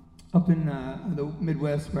 Up in the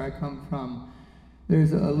Midwest where I come from,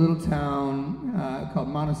 there's a little town called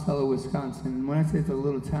Monticello, Wisconsin. And when I say it's a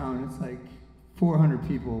little town, it's like 400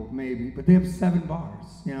 people maybe, but they have 7 bars,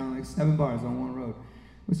 you know, like 7 bars on one road.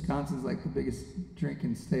 Wisconsin's like the biggest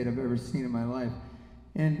drinking state I've ever seen in my life.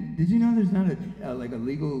 And did you know there's not like a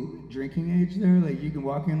legal drinking age there? Like you can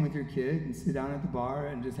walk in with your kid and sit down at the bar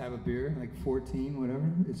and just have a beer, like 14, whatever.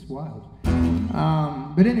 It's wild.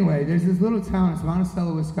 But anyway, there's this little town, it's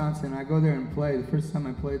Monticello, Wisconsin. I go there and play. The first time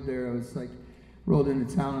I played there, I was like, rolled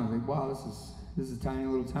into town. I was like, wow, this is a tiny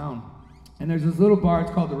little town. And there's this little bar,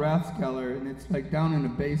 it's called the Rathskeller, and it's like down in the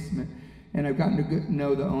basement. And I've gotten to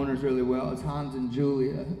know the owners really well. It's Hans and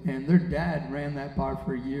Julia, and their dad ran that bar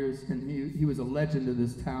for years, and he was a legend of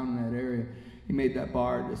this town in that area. He made that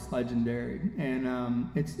bar just legendary, and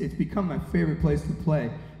it's become my favorite place to play.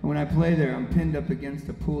 And when I play there, I'm pinned up against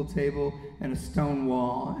a pool table and a stone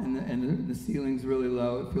wall, and the ceiling's really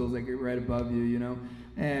low. It feels like it's right above you, you know.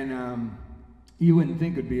 And you wouldn't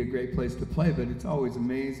think it would be a great place to play, but it's always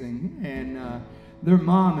amazing. And their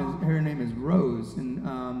mom, her name is Rose, and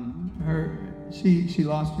she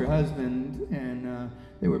lost her husband, and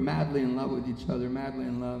they were madly in love with each other, madly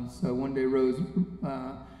in love. So one day Rose,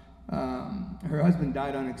 her husband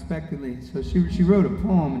died unexpectedly, so she wrote a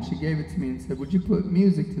poem, and she gave it to me and said, would you put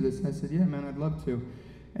music to this? I said, yeah, man, I'd love to.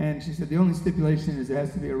 And she said, the only stipulation is it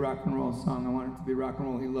has to be a rock and roll song. I want it to be rock and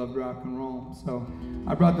roll. He loved rock and roll. So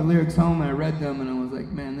I brought the lyrics home and I read them and I was like,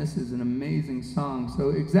 man, this is an amazing song.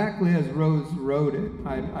 So exactly as Rose wrote it,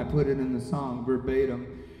 I put it in the song verbatim.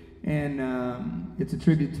 And it's a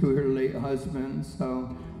tribute to her late husband.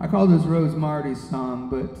 So I call this Rose Marty's song,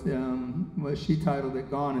 but she titled it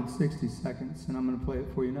Gone in 60 Seconds. And I'm going to play it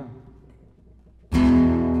for you now.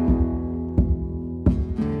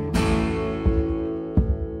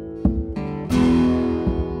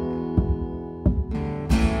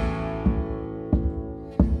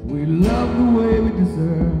 We loved the way we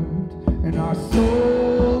deserved, and our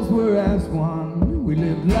souls were as one. We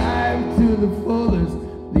lived life to the fullest,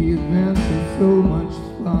 the adventure so much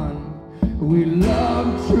fun. We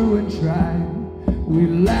loved true and tried, we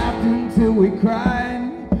laughed until we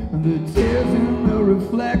cried. The tears and the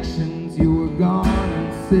reflections, you were gone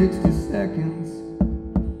in 60 seconds.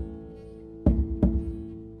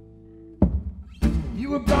 You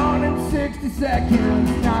were gone in 60 seconds,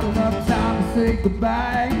 not enough time to say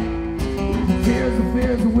goodbye. The tears and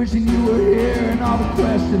fears of wishing you were here, and all the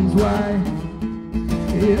questions why.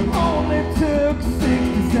 It only took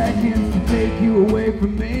 60 seconds to take you away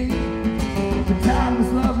from me. The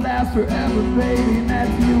timeless love lasts forever, baby, and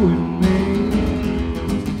that's you and me.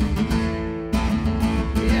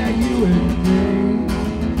 Yeah, you and me.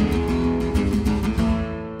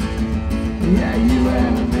 Yeah, you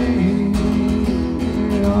and me.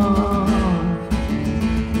 Oh.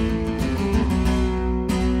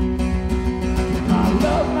 My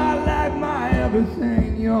love, my life, my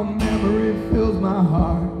everything, your memory fills my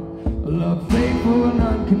heart. A love faithful and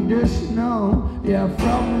unconditional, yeah,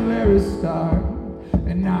 from the very start.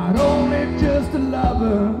 And not only just a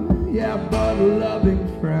lover, yeah, but a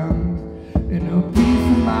loving friend. And a piece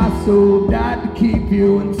of my soul died to keep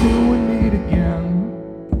you until we meet again.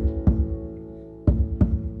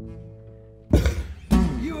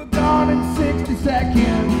 You were gone in 60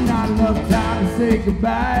 seconds, not enough time to say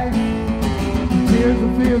goodbye. Tears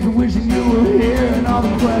and fears of wishing you were here, and all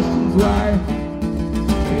the questions why.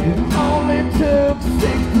 It only took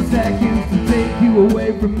 60 seconds to take you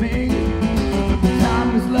away from me. The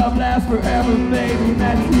timeless love lasts forever, baby, and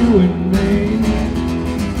that's you and me.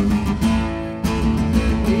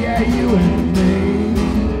 Yeah, you and me.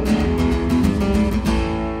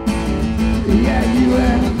 Yeah, you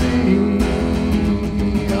and me.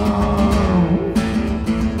 Oh.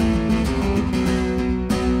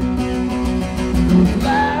 Those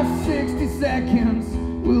last 60 seconds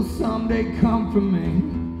will someday come for me.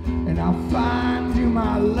 And I'll find you,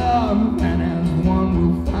 my love, and as one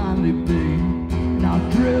we'll finally be. And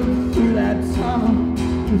I'll drift through that tunnel,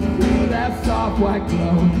 through that soft white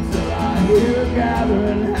glow, until I hear her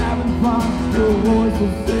gathering, having fun. Your voice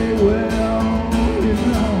will say, well, you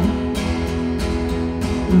know,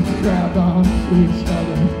 let's grab on to each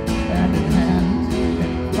other, hand in hand,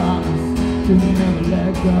 and promise to never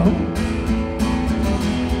let go.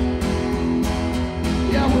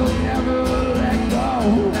 Yeah, we'll never let go.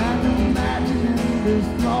 I'm imagining this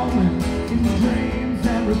moment in dreams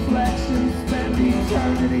and reflections. spend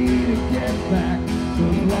eternity to get back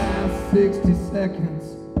those last 60 seconds.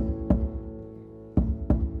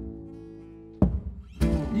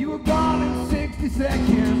 You were gone in 60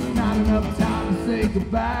 seconds, not enough time to say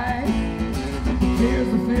goodbye.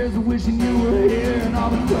 The fears of wishing you were here, and all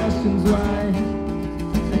the questions why.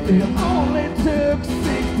 It only took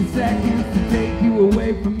 60 seconds to take you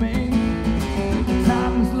away from me.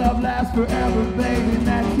 Timeless love lasts forever, baby, and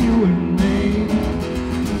that's you and me.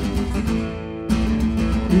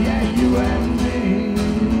 Yeah, you and me.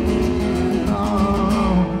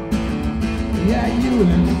 Oh, yeah, you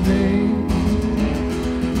and me.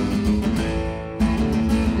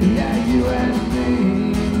 Yeah, you and me.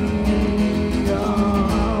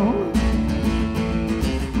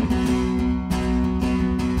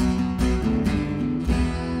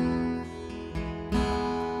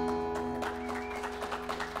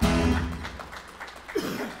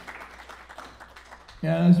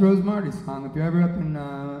 Yeah, that's Rose Marty's song. If you're ever up in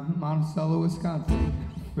Monticello, Wisconsin,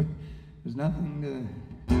 there's nothing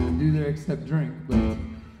to do there except drink. But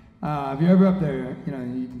if you're ever up there, you know,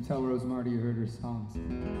 you can tell Rose Marty you heard her songs.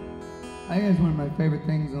 I think it's one of my favorite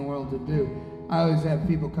things in the world to do. I always have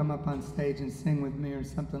people come up on stage and sing with me or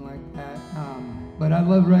something like that. But I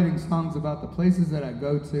love writing songs about the places that I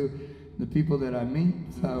go to, the people that I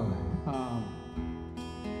meet. So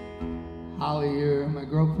Holly here, my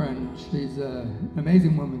girlfriend, she's an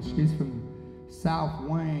amazing woman. She's from South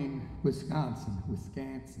Wayne, Wisconsin.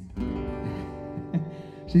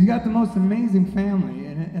 She's got the most amazing family,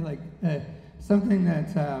 and like something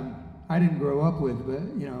that I didn't grow up with, but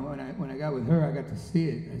you know, when I got with her, I got to see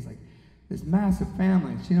it. It's like this massive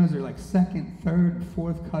family. She knows her like second, third,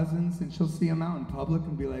 fourth cousins, and she'll see them out in public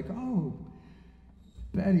and be like, "Oh,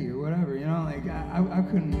 Betty," or whatever, you know, like I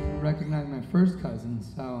couldn't recognize my first cousin,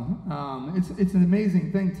 so it's an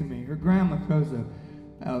amazing thing to me. Her grandma throws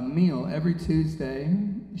a meal every Tuesday.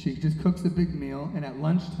 She just cooks a big meal, and at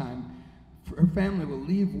lunchtime, her family will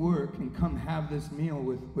leave work and come have this meal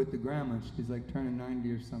with the grandma. She's like turning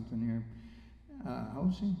 90 or something here. How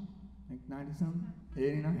old is she? Like 90 something?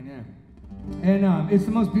 89, yeah. And it's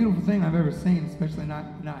the most beautiful thing I've ever seen, especially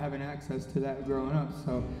not having access to that growing up,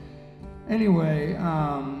 so. Anyway,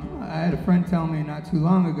 I had a friend tell me not too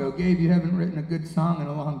long ago, "Gabe, you haven't written a good song in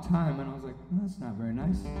a long time." And I was like, well, that's not very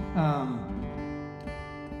nice.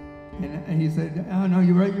 And he said, "Oh no,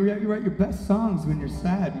 you write your best songs when you're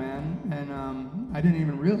sad, man." And I didn't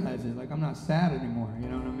even realize it. Like, I'm not sad anymore. You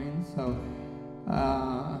know what I mean? So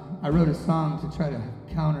I wrote a song to try to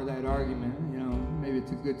counter that argument. You know, maybe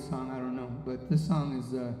it's a good song. I don't know. But this song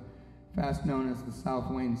is fast known as the South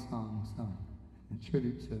Wayne song. So. A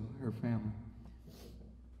tribute to her family.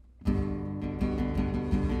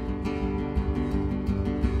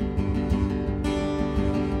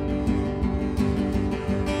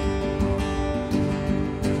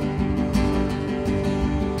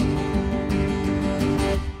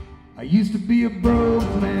 I used to be a broke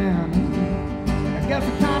man. I guess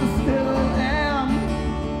I kind of still am.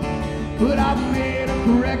 But I've made a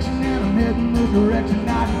correction and I'm heading the direction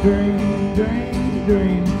I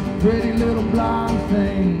dream. Pretty little blonde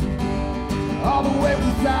thing, all the way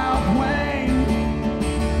from South Wayne.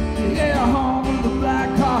 Yeah, home of the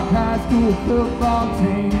Blackhawk High School football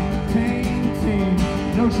team.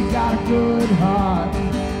 Know she got a good heart,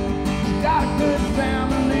 she got a good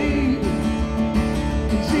family,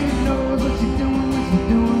 and she knows what she's doing,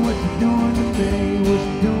 what she's doing to me, what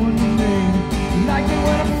she's doing to me. You like it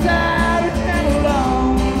when I'm sad and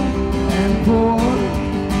alone and poor,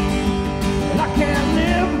 and I can't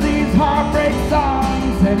live these heartbreak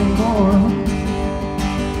songs anymore.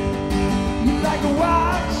 You like to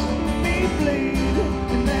watch me bleed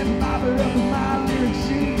and then mop it up with my lyric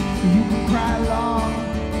sheet, so you can cry along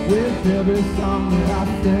with every song that I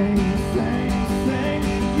sing.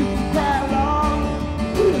 You can cry along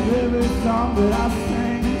with every song that I sing.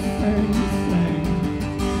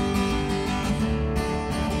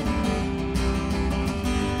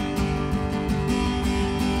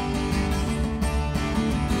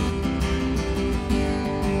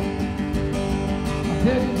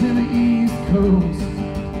 Heading to the East Coast,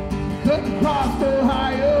 cutting across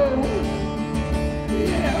Ohio.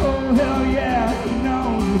 Yeah, oh hell yeah, he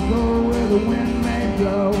knows to go where the wind may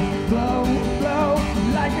blow.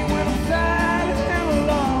 Like it when I'm sad and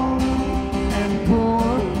alone and poor.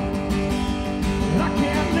 And I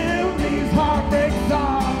can't live these heartbreak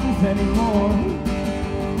songs anymore.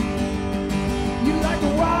 You like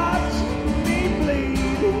to watch me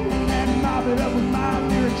bleed and mop it up with my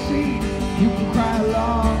lyric sheet. You can cry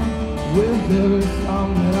along with every song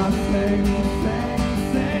that I sing.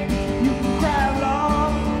 You can cry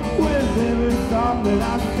along with every song that I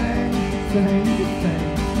sing. sing, sing.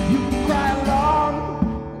 You can cry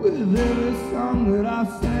along with every song that I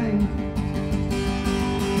sing.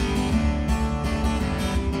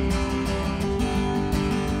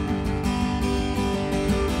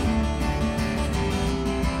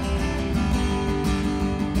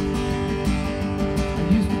 I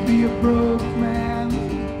used to be a broke man,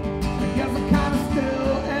 I guess I kinda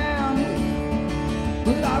still am,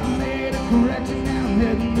 but I've made a correction and I'm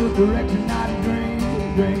heading the direction I dream.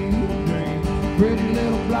 Pretty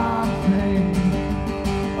little blonde thing,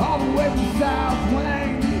 all the way from South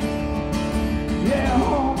Wayne. Yeah,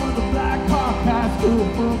 home of the Black Hawk High School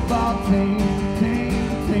football team.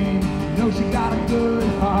 You know she got a good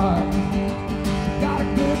heart, she got a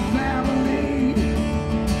good family,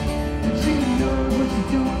 and she knows what she's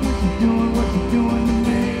doing, what she's doing, what she's doing to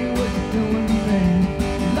me, what she's doing to me.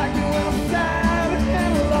 Like me when I'm sad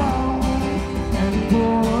and alone and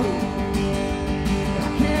poor.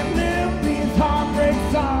 Heartbreak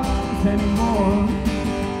songs anymore.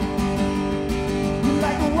 You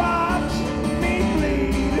like to watch me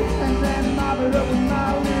bleed and then mop it up with my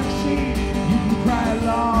lyric sheet. You can cry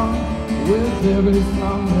along with every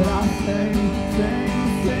song that I sing, sing,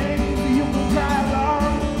 sing. You can cry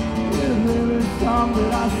along with every song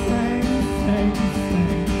that I sing, sing,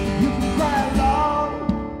 sing. You can cry along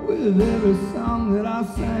with every song that I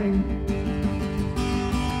sing.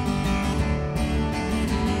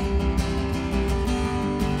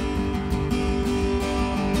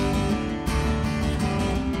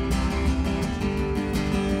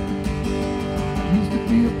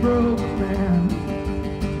 Be a broke man,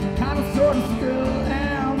 kinda sorta still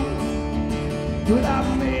am, but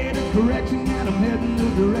I've made a correction and I'm heading the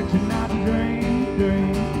direction I dream.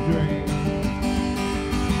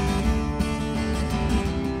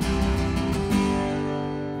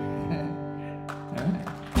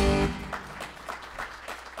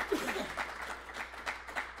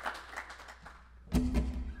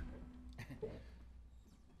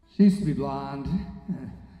 She used to be blonde,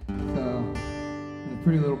 so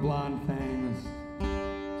Pretty Little Blonde thing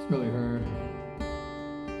it's really her.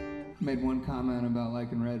 Made one comment about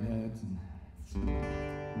liking redheads, and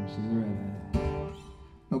she's a redhead.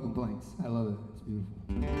 No complaints. I love it. It's beautiful.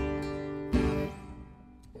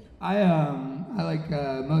 I like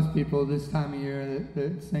most people this time of year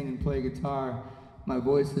that sing and play guitar. My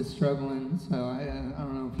voice is struggling, so I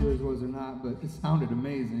don't know if yours was or not, but it sounded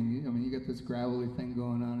amazing. I mean, you got this gravelly thing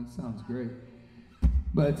going on. It sounds great.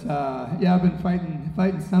 But yeah, I've been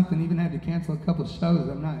fighting something. Even had to cancel a couple of shows.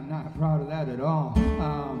 I'm not proud of that at all.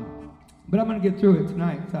 But I'm gonna get through it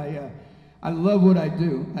tonight. I love what I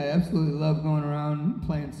do. I absolutely love going around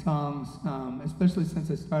playing songs, especially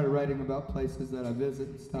since I started writing about places that I visit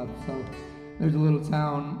and stuff. So there's a little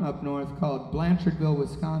town up north called Blanchardville,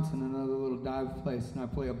 Wisconsin, another little dive place, and I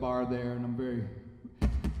play a bar there, and I'm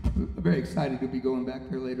very excited to be going back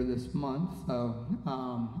there later this month, so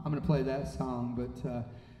I'm going to play that song. But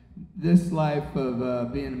this life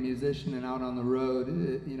of being a musician and out on the road,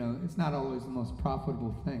 it's not always the most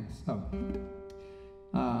profitable thing, so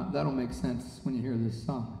that'll make sense when you hear this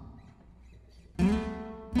song.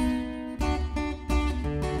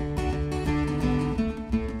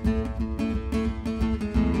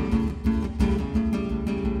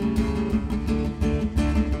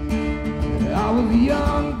 I was a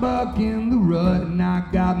young buck in the rut, and I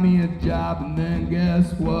got me a job, and then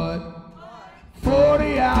guess what?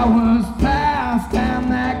 40 hours passed, and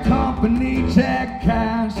that company check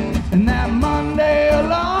cashed, and that Monday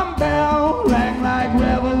alarm bell rang like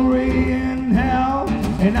revelry in hell.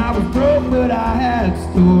 And I was broke, but I had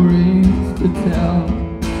stories to tell,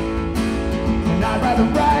 and I'd rather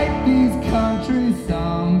write these country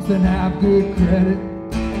songs than have good credit.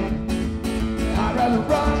 I'd rather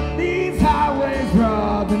run these highways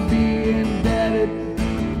raw than be indebted.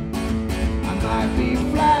 I might be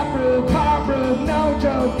flat broke, heart broke, no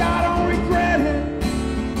joke, I don't regret it.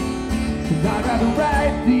 'Cause I'd rather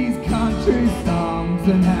write these country songs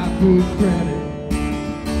than have good credit.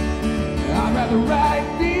 I'd rather write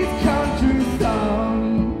these country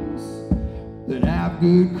songs than have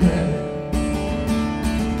good credit.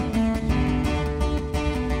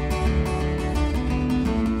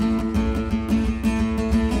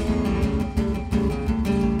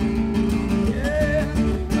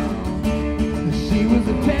 Was a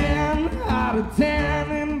 10 out of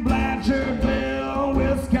 10 in Blanchardville,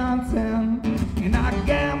 Wisconsin, and I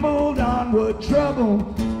gambled on what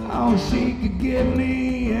trouble she could get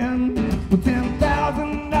me in. Well,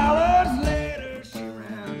 $10,000 later she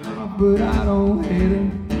ran off, but I don't hate her.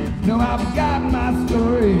 No, I've got my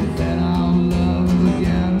stories that I'll love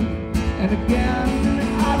again and again.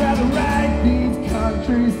 I'd rather write these country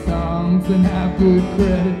country songs than have good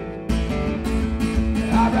credit.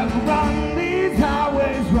 I'd rather run these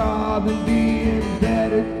highways raw than be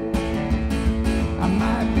indebted. I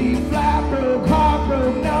might be flat broke, heart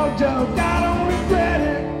broke, no joke, I don't regret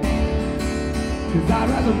it. 'Cause I'd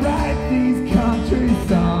rather write these country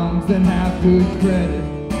songs than have good credit.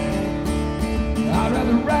 I'd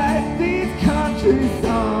rather write these country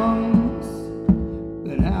songs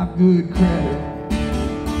than have good credit.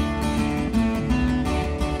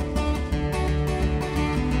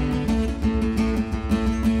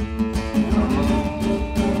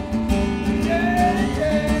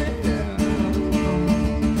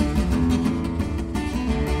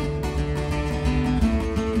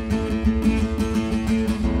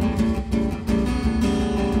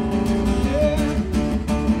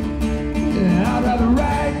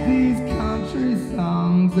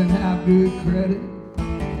 And have good credit.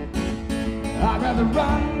 I'd rather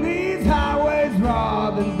run these highways raw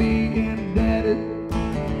than be indebted.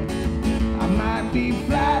 I might be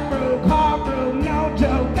flat broke, heart broke, no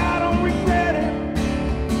joke, I don't regret it.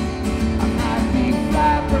 I might be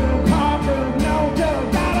flat broke, heart broke, no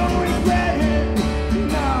joke, I don't regret it.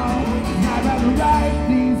 No, I'd rather write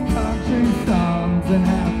these country songs than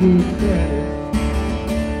have good credit.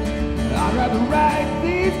 I'd rather write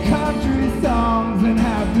these country songs and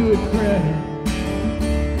have good credit.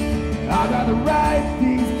 I'd rather write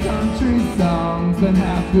these country songs and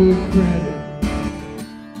have good credit.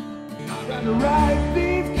 I'd rather write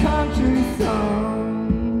these country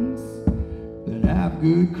songs than have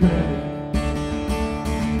good credit.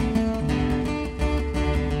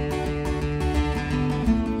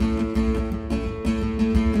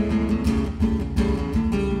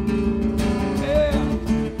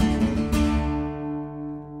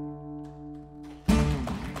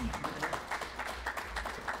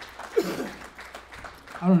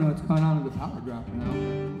 I don't know what's going on with the power drop now.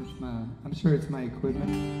 I'm sure it's my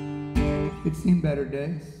equipment. It's seen better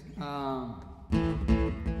days.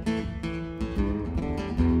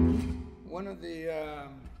 One of the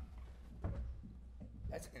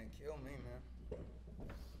that's gonna kill me, man.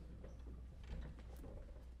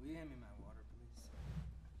 Will you hand me my water, please?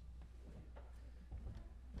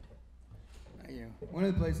 Thank you. One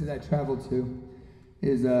of the places I traveled to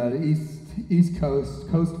is the East Coast,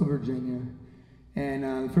 coastal Virginia. And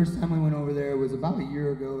the first time we went over there was about a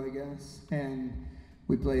year ago, I guess. And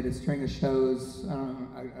we played a string of shows. I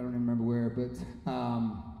don't even remember where, but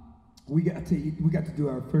we got to do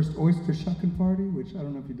our first oyster shucking party, which I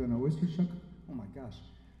don't know if you've done an oyster shucking. Oh my gosh.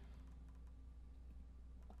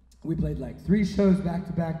 We played like 3 shows back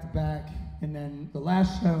to back to back, and then the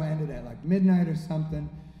last show ended at like midnight or something.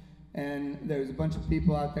 And there was a bunch of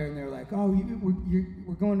people out there, and they were like, "Oh,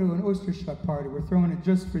 we're going to an oyster shuck party. We're throwing it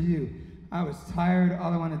just for you." I was tired.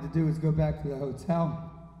 All I wanted to do was go back to the hotel.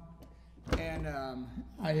 And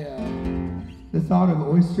the thought of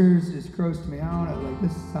oysters just grossed me out. I was like,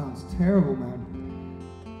 this sounds terrible, man.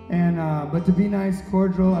 And but to be nice,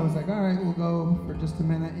 cordial, I was like, all right, we'll go for just a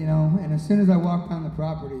minute, you know. And as soon as I walked on the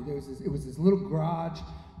property, it was this little garage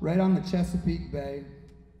right on the Chesapeake Bay.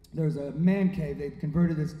 There was a man cave. They'd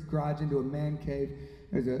converted this garage into a man cave.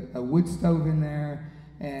 There's a wood stove in there.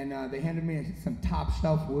 And they handed me some top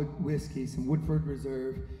shelf whiskey, some Woodford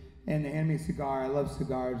Reserve, and they handed me a cigar. I love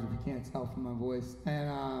cigars, if you can't tell from my voice.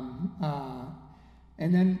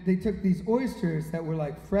 And then they took these oysters that were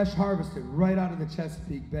like fresh harvested right out of the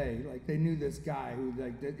Chesapeake Bay. Like they knew this guy who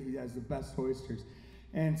he has the best oysters,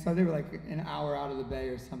 and so they were like an hour out of the bay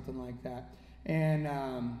or something like that. And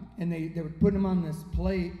they were putting them on this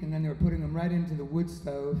plate, and then they were putting them right into the wood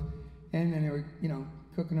stove, and then they were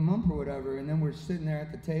cooking them up or whatever, and then we're sitting there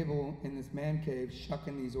at the table in this man cave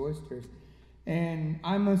shucking these oysters, and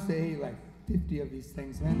I must have ate like 50 of these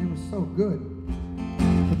things, man. They were so good,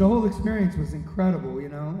 but the whole experience was incredible,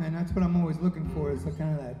 and that's what I'm always looking for, is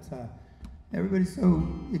kind of that everybody's so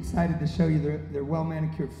excited to show you their well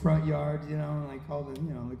manicured front yard, like all the,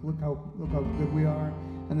 like look how good we are,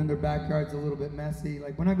 and then their backyard's a little bit messy.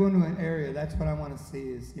 Like when I go into an area, that's what I want to see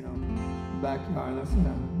is, the backyard. That's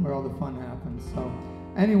where all the fun happens. So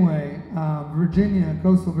anyway, Virginia,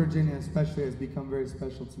 coastal Virginia especially, has become very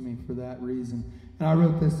special to me for that reason. And I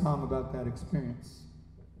wrote this song about that experience.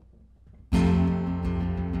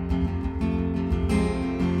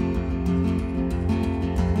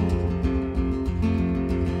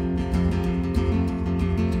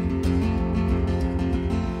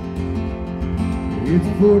 It's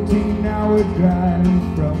a 14-hour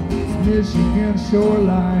drive from this Michigan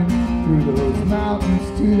shoreline through those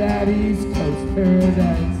mountains to that East Coast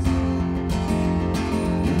paradise.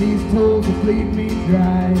 And these tolls will bleed me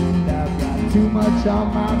dry, and I've got too much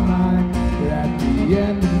on my mind. But at the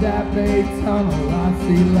end of that bay tunnel, I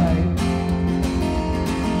see light.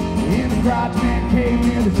 In a garage man cave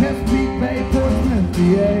near the Chesapeake Bay, Portsmouth,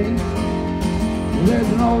 PA. There's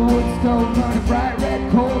an old wood stove burning bright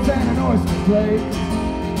red coals and an oyster plate.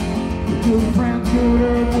 The good friends, good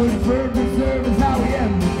herb, wood bird reserve is how we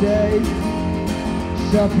end the day,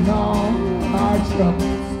 shucking all our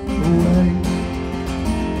troubles away.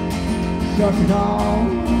 Shucking all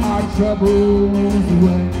our troubles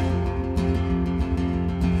away.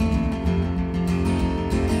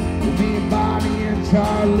 Me and Bonnie and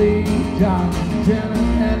Charlie, John, Jenna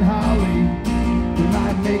and Holly, we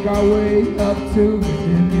might make our way up to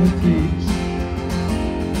Virginia Beach.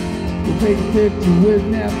 We'll take a picture with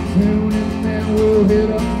Neptune and then we'll hit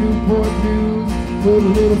up Newport News. Put a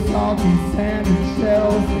little salty sand and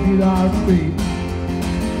shells beneath our feet.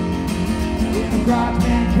 In a garage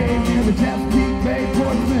man cave near the Chesapeake Bay,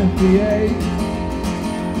 Portsmouth, PA.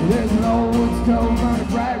 There's an old wood stove burning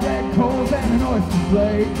bright red coals and an oyster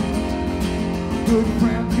plate. Good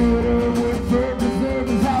friends, good herb, wood bird reserve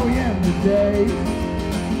is how we end the day,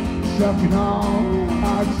 shucking all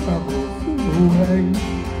our troubles away.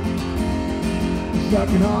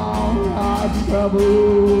 Shucking all our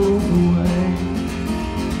troubles away.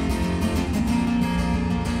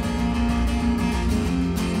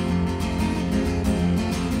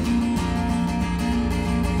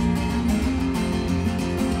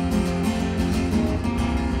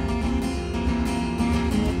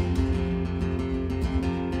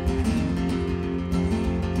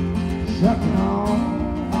 Shucking all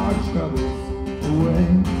our troubles away.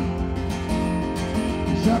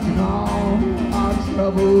 Shucking all our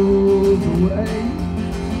troubles away.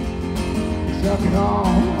 Shucking all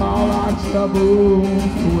our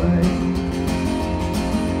troubles away.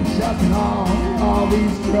 Shucking all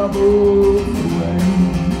these troubles away.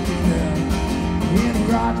 Yeah. In a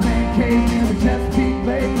garage man cave near the Chesapeake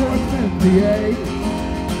Bay, Portsmouth, PA.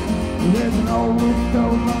 There's an old wood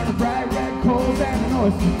stove burning bright red coals and an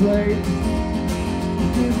oyster plate.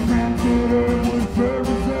 Good friends, good herb, wood bird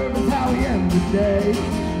reserve is how we end the day,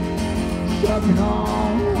 shucking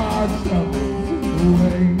all our troubles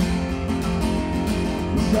away.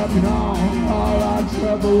 Shucking all our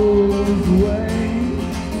troubles away.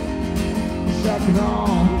 Shucking all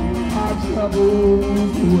our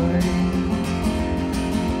troubles away.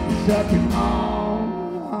 Shucking all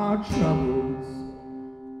our troubles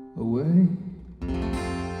away.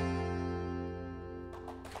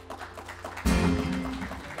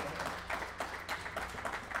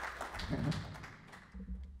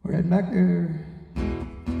 We're heading back there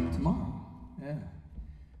tomorrow. Yeah,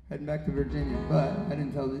 heading back to Virginia. But I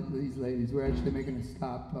didn't tell these ladies we're actually making a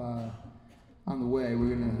stop on the way. We're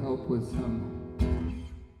going to help with some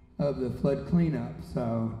of the flood cleanup.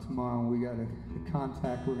 So tomorrow we got a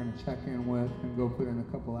contact we're going to check in with and go put in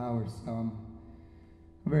a couple hours. So I'm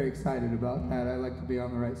very excited about that. I like to be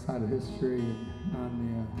on the right side of history and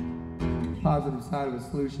on the positive side of a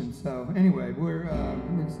solution. So anyway, we're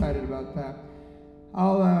excited about that.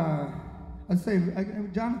 I'll say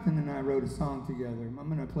Johnathan and I wrote a song together. I'm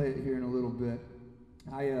going to play it here in a little bit.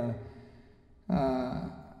 I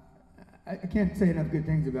can't say enough good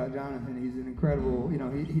things about Johnathan. He's an incredible, he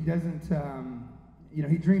doesn't,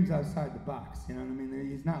 he dreams outside the box, you know what I mean?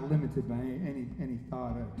 He's not limited by any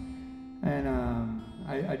thought.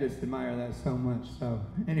 I just admire that so much. So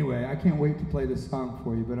anyway, I can't wait to play this song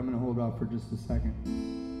for you, but I'm going to hold off for just a second.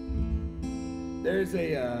 There's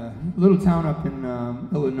a little town up in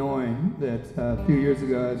Illinois that a few years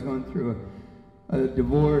ago I was going through a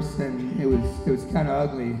divorce, and it was kind of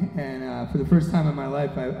ugly. And for the first time in my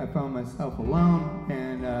life, I found myself alone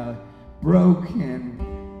and broke, and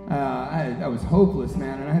I was hopeless,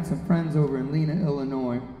 man. And I had some friends over in Lena,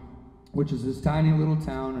 Illinois, which is this tiny little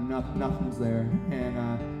town, and nothing's there,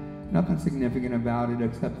 and nothing significant about it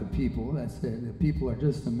except the people. That's it. The people are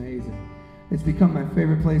just amazing. It's become my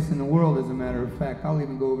favorite place in the world, as a matter of fact. I'll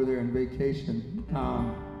even go over there on vacation.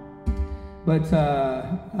 But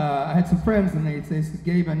I had some friends, and they said,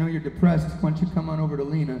 Gabe, I know you're depressed. Why don't you come on over to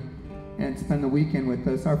Lena and spend the weekend with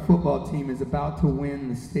us? Our football team is about to win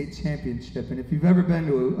the state championship. And if you've ever been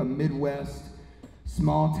to a Midwest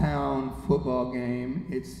small town football game,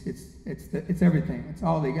 it's everything. It's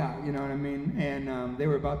all they got, you know what I mean? And they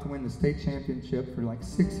were about to win the state championship for like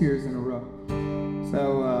 6 years in a row.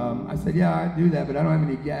 So I said, yeah, I do that, but I don't have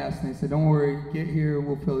any gas. And they said, don't worry, get here,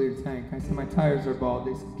 we'll fill your tank. I said, my tires are bald.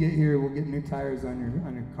 They said, get here, we'll get new tires on your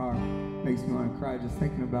car. Makes me want to cry just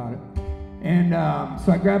thinking about it. And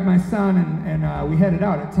so I grabbed my son, and we headed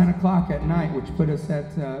out at 10 o'clock at night, which put us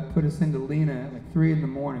into Lena at like 3 in the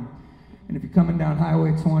morning. And if you're coming down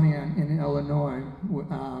Highway 20 in Illinois,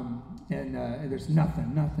 and there's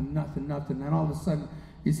nothing. And all of a sudden,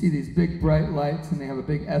 you see these big bright lights, and they have a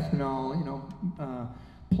big ethanol,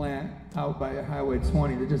 plant out by Highway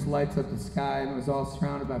 20 that just lights up the sky, and it was all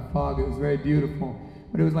surrounded by fog. It was very beautiful,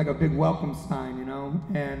 but it was like a big welcome sign,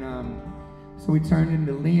 and so we turned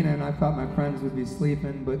into Lena, and I thought my friends would be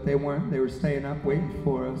sleeping, but they weren't. They were staying up waiting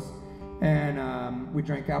for us, and we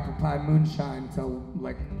drank apple pie moonshine until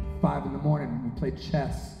like 5 in the morning. We played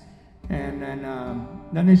chess, and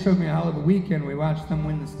then they showed me a hell of a weekend. We watched them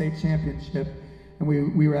win the state championship. And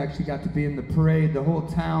we were actually got to be in the parade. The whole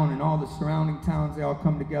town and all the surrounding towns, they all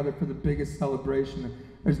come together for the biggest celebration.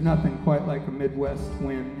 There's nothing quite like a Midwest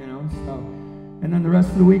win, so. And then the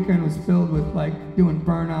rest of the weekend was filled with like doing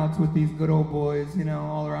burnouts with these good old boys,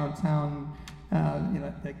 all around town.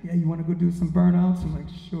 Like, yeah, you want to go do some burnouts? I'm like,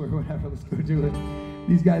 sure, whatever, let's go do it.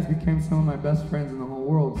 These guys became some of my best friends in the whole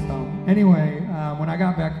world. So anyway, when I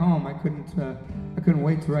got back home, I couldn't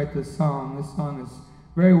wait to write this song. This song is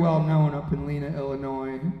very well known up in Lena,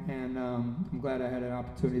 Illinois, and I'm glad I had an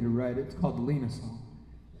opportunity to write it. It's called the Lena Song.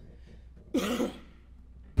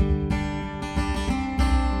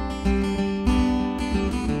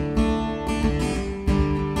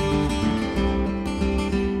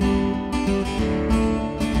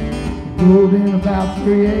 Pulled in about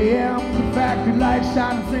 3 a.m. The factory light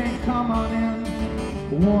shining, saying, come on in.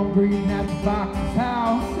 A warm greeting at the box's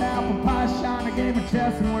house. Apple pie shine, I gave a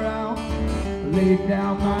chest and we're out. Laid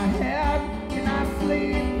down my head and I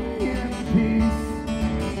sleep in peace.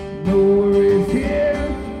 No worries here,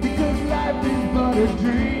 because life is but a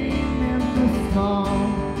dream in the small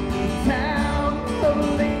town of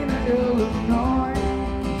Lena, Illinois.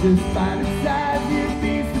 Despite its size, you'd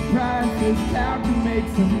be surprised this town can make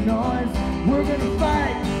some noise. We're gonna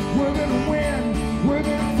fight, we're gonna win, we're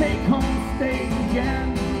gonna take home state again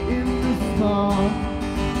in the small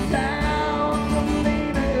town of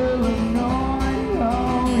Lena, Illinois.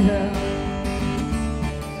 Oh yeah,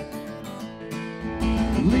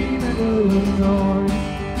 Lena, Illinois.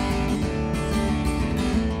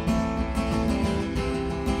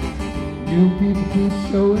 New people keep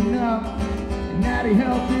showing up, and Natty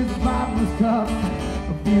Health is a bottomless cup. A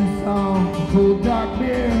few songs, a cool dark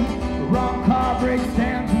beer, the wrong car breaks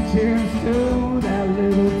down and cheers to that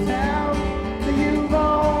little town that you've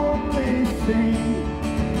only seen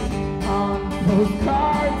on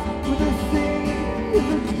postcards with a sea.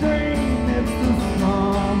 It's a dream, it's a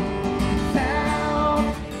small town,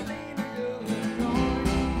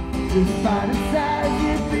 Illinois. Despite its size,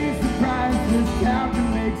 you'd be surprised this town can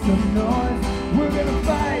make some noise. We're gonna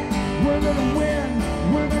fight, we're gonna win,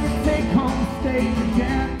 we're gonna take home state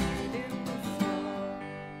again.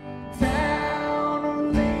 Town of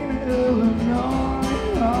Lena,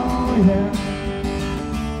 Illinois, oh yeah.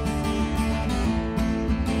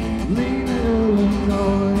 Lena,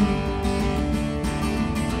 Illinois.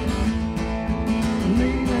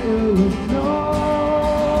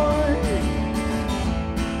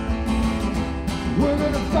 We're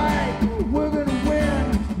gonna fight, we're gonna win,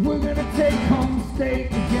 we're gonna take home state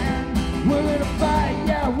again. We're gonna fight,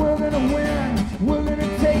 yeah, we're gonna win, we're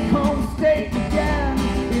gonna take home state again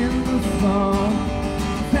in the small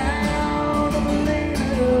town of Lena,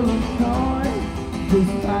 Illinois.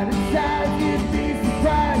 Despite its size, you'd be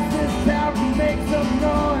surprised this town can make some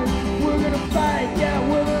noise. We're gonna fight, yeah,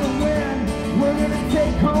 we're gonna win, we're gonna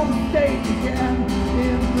take home state again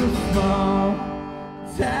in the small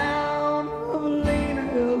town of Lena,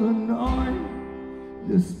 Illinois.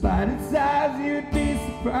 Despite its size, you'd be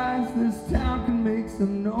surprised this town can make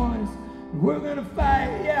some noise. We're gonna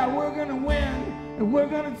fight, yeah, we're gonna win, and we're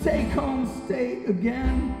gonna take home state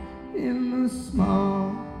again in the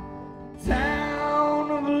small town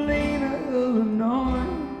of Lena, Illinois.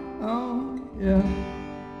 Oh, yeah.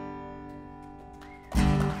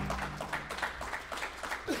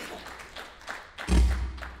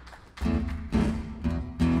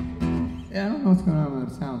 Yeah, I don't know what's going on with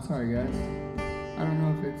that sound. Sorry, guys. I don't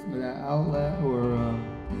know if it's that outlet or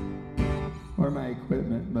my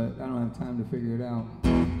equipment, but I don't have time to figure it out.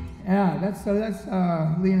 Yeah, that's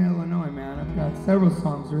Lena, Illinois, man. I've got several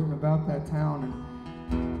songs written about that town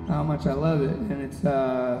and how much I love it. And it's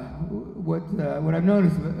what I've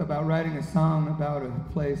noticed about writing a song about a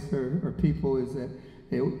place or people is that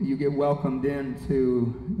you get welcomed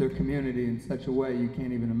into their community in such a way you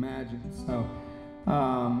can't even imagine. So.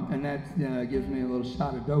 And that gives me a little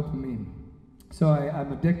shot of dopamine. So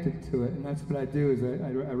I'm addicted to it, and that's what I do is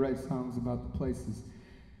I write songs about the places.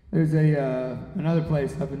 There's another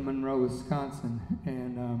place up in Monroe, Wisconsin,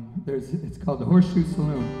 and it's called the Horseshoe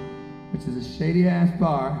Saloon, which is a shady-ass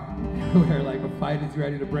bar where like a fight is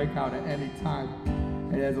ready to break out at any time.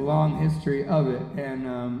 It has a long history of it, and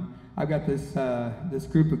I've got this this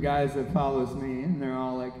group of guys that follows me, and they're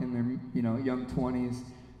all like in their, you know, young 20s.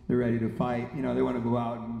 They're ready to fight. You know, they want to go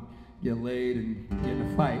out and get laid and get in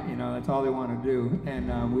a fight. You know, that's all they want to do.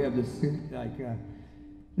 And we have this, like,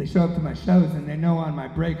 they show up to my shows, and they know on my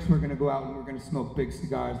breaks we're going to go out and we're going to smoke big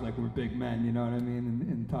cigars like we're big men, you know what I mean,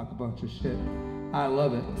 and talk a bunch of shit. I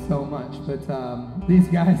love it so much. But these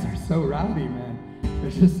guys are so rowdy, man. They're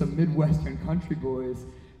just some Midwestern country boys.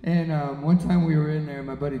 And one time we were in there,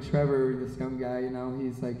 my buddy Trevor, this young guy, you know,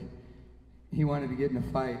 he's like, he wanted to get in a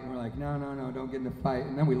fight, and we're like, no, don't get in a fight.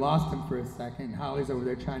 And then we lost him for a second. Holly's over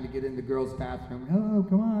there trying to get in the girls' bathroom. Oh,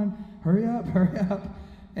 come on, hurry up.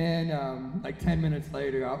 And like 10 minutes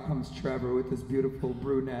later, out comes Trevor with this beautiful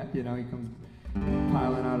brunette. You know, he comes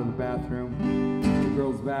piling out of the bathroom, the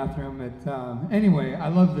girls' bathroom. Anyway, I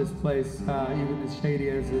love this place. Even as shady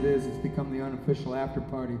as it is, it's become the unofficial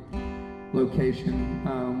after-party location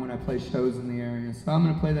when I play shows in the area. So I'm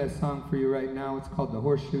going to play that song for you right now. It's called The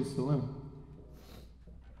Horseshoe Saloon.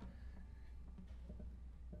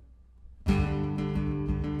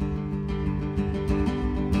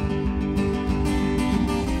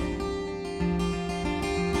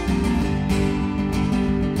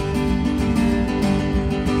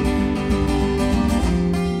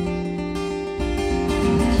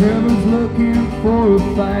 Trevor's looking for a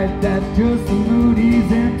fight, that's just the mood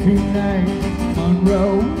he's in tonight.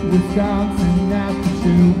 Monroe, Wisconsin, after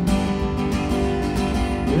 2.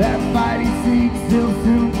 That fight he seeks, he'll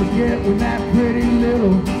soon forget when that pretty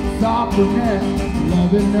little soft brunette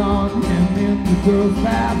loving on him in the girls'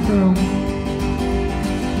 bathroom.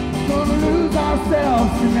 We're gonna lose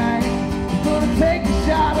ourselves tonight. We're gonna take a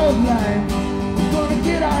shot of life. We're gonna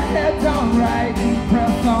get our heads on right and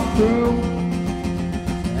press on through.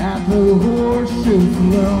 At the Horseshoe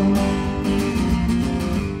Saloon,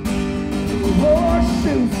 the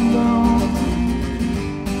Horseshoe Saloon,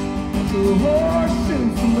 the Horseshoe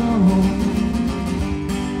Saloon.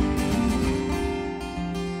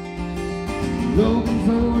 Logan's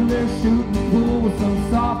over there shooting pool with some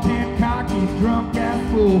soft-hand, cocky, drunk-ass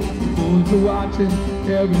fool. The boys are watching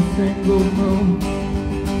every single move.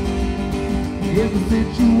 If the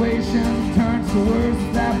situation turns to worse,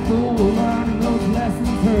 that fool will learn and those lessons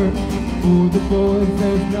hurt. For the boys,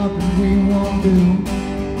 there's nothing we won't do.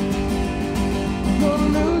 We're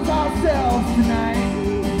gonna lose ourselves tonight.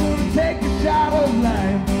 We're gonna take a shot of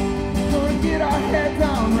life. We're gonna get our heads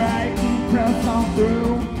on right and press on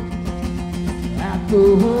through. At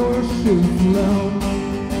the Horseshoe Saloon,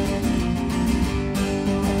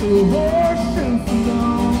 at the Horseshoe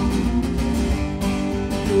Saloon,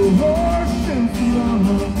 the Horseshoe Saloon,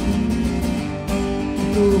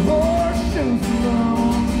 the Horseshoe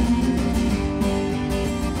Saloon.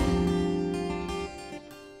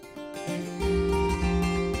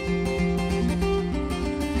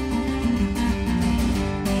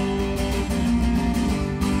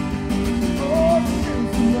 Horseshoe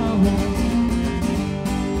Saloon.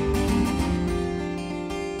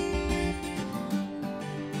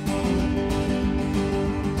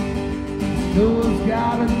 Noah's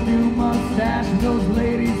got a new mustache and those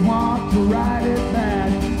ladies want to ride it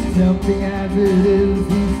back. Tempting as it is,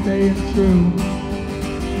 he's staying true.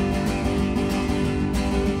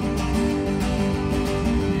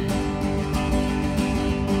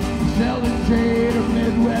 Selling jade or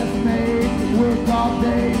Midwest made, work all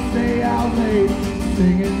day, stay out late,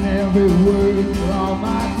 singing every word for all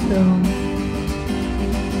my tunes.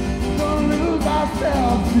 Gonna lose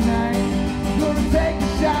ourselves tonight. Gonna take a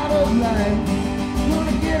shot of life.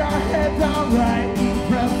 Gonna get our heads on right and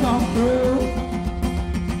press on through.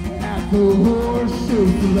 At the Horseshoe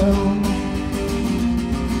Saloon,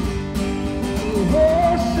 the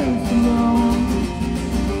Horseshoe Saloon,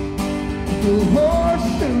 the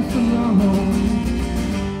Horseshoe Saloon,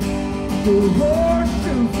 the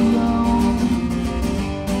Horseshoe Saloon,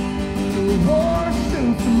 the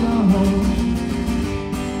Horseshoe Saloon.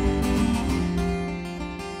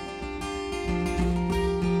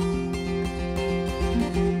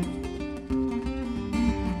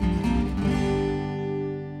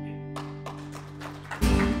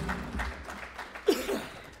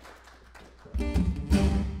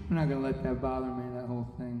 I'm not gonna let that bother me, that whole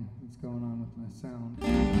thing that's going on with my sound.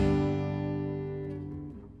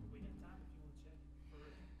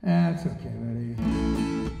 That's okay, buddy.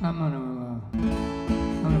 I'm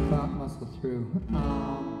gonna pop muscle through.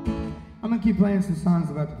 I'm gonna keep playing some songs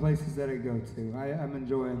about the places that I go to. I'm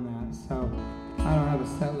enjoying that, so I don't have a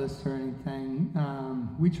set list or anything.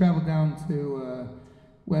 We travel down to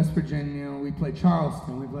West Virginia. We play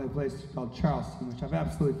Charleston. We play a place called Charleston, which I've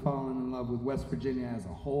absolutely fallen in love with West Virginia as a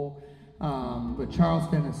whole, but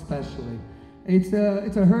Charleston especially. It's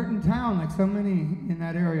a hurting town, like so many in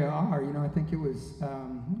that area are. You know, I think it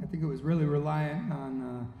was really reliant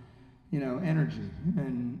on energy,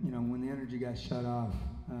 and when the energy got shut off,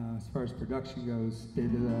 as far as production goes,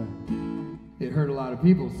 it hurt a lot of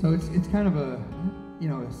people. So it's kind of a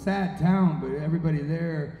sad town, but everybody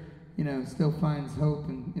there still finds hope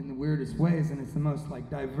in the weirdest ways, and it's the most like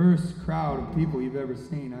diverse crowd of people you've ever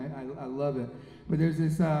seen. I love it. But there's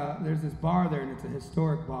this bar there, and it's a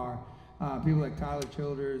historic bar. People like Tyler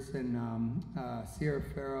Childers and Sierra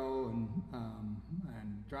Farrell and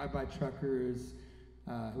Drive-By Truckers,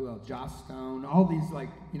 who else? Joss Stone. All these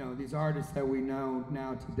these artists that we know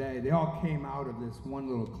now today. They all came out of this one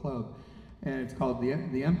little club, and it's called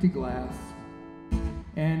the Empty Glass.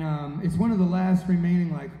 And it's one of the last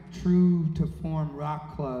remaining like true to form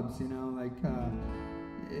rock clubs.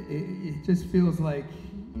 It just feels like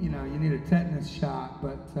you need a tetanus shot,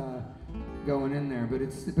 but going in there. But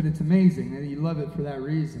it's amazing, and you love it for that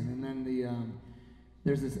reason. And then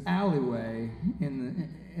there's this alleyway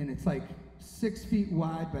and it's like 6 feet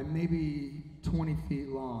wide by maybe 20 feet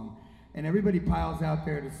long, and everybody piles out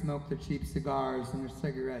there to smoke their cheap cigars and their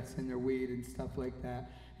cigarettes and their weed and stuff like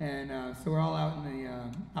that. And so we're all out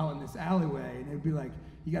in this alleyway, and it'd be like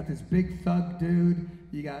you got this big thug dude,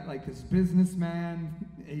 you got like this businessman,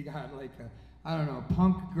 you got like a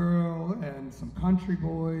punk girl and some country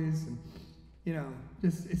boys, and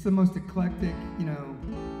it's the most eclectic,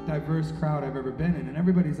 diverse crowd I've ever been in, and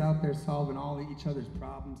everybody's out there solving each other's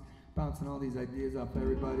problems, bouncing all these ideas off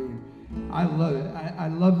everybody. And I love it. I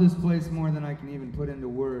love this place more than I can even put into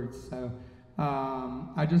words. So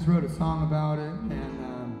I just wrote a song about it,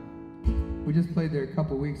 and we just played there a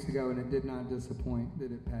couple weeks ago, and it did not disappoint,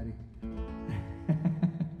 did it, Patty?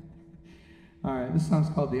 All right, this song's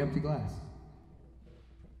called The Empty Glass.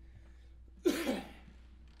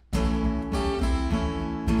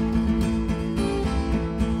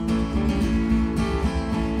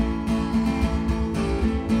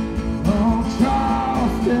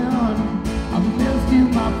 I missed you,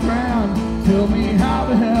 my friend. Tell me, how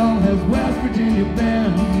the hell has West Virginia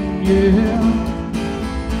been? Yeah.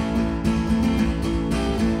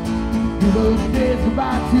 Do those days go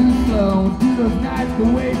by too slow? Do those nights go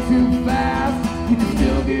way too fast? Can you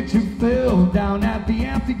still get your fill down at the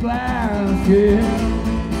Empty Glass? Yeah.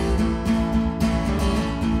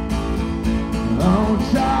 Oh,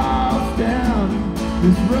 Charleston,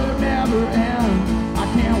 this road never ends. I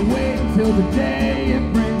can't wait until the day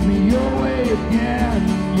it brings me your way again,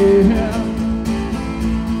 yeah.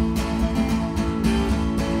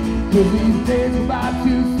 'Cause these days go by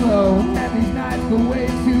too slow, and these nights go way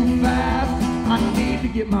too fast. I need to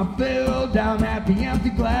get my fill down at the Empty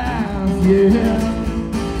Glass, yeah.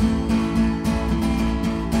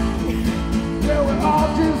 Where we're all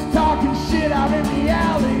just talking shit out in the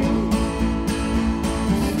alley,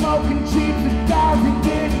 smoking cheap cigars and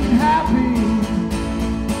getting happy.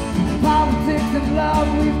 Politics and love,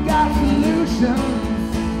 we've got solutions.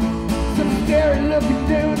 Some scary looking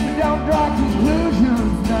dudes, but don't draw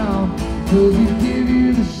conclusions now. 'Cause he give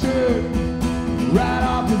you the shirt right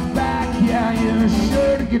off his back. Yeah, you're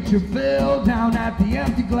sure to get your fill down at the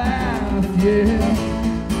Empty Glass, yeah.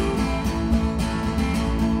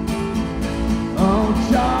 Oh,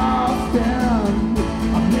 Charleston,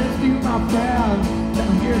 I missed you, my friend.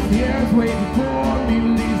 Down here, Sierra's waiting for me.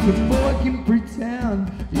 At least the boy can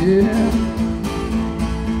pretend, yeah.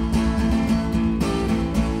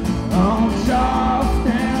 Oh,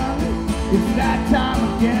 Charleston, it's that time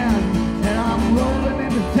again, and I'm rolling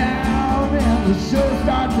into town, and the show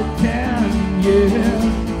starts at 10, yeah.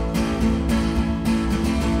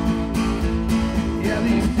 Yeah,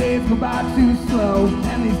 these days go by too slow,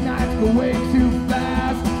 and these nights go way too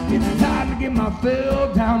fast. It's time to get my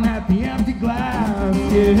fill down at the Empty Glass,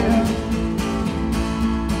 yeah.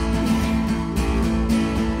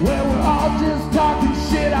 Where we're all just talking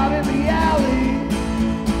shit out in the alley,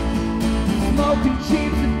 smoking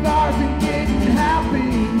cheap cigars and getting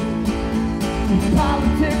happy. In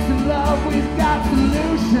politics and love, we've got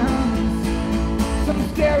solutions. Some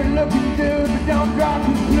scary looking dude, but don't draw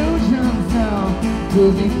conclusions now.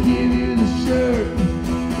 'Cause he give you the shirt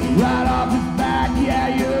right off his back. Yeah,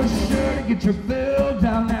 you're sure to get your fill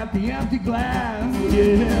down at the Empty Glass,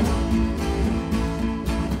 yeah.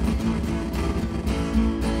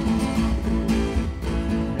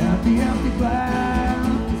 At the Empty Glass,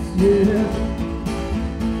 yeah.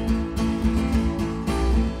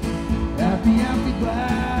 At the Empty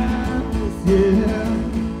Glass, yeah.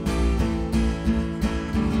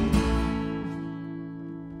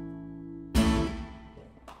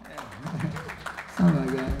 Something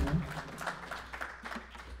like that, man.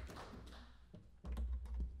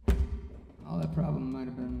 All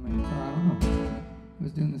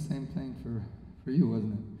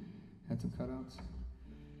got some cutouts.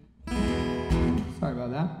 Sorry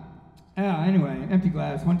about that. Yeah, anyway, empty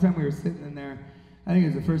glass. One time we were sitting in there, I think it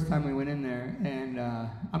was the first time we went in there, and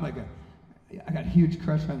I'm like, I got a huge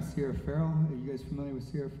crush on Sierra Farrell. Are you guys familiar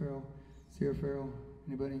with Sierra Farrell? Sierra Farrell?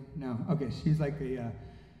 Anybody? No? Okay, she's like a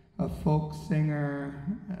folk singer.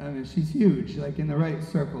 I mean, she's huge. Like in the right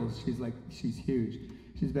circles, she's huge.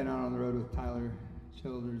 She's been out on the road with Tyler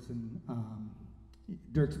Childers and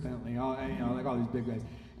Dierks Bentley, like all these big guys.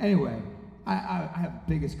 Anyway, I have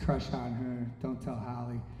the biggest crush on her. Don't tell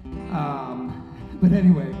Holly. But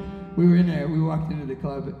anyway, we were in there. We walked into the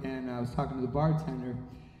club, and I was talking to the bartender,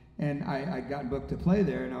 and I got booked to play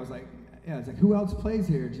there, and I was like, who else plays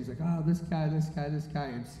here? And she's like, oh, this guy,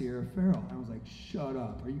 and Sierra Farrell. And I was like, shut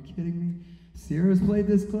up. Are you kidding me? Sierra's played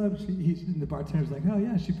this club? And the bartender's like, oh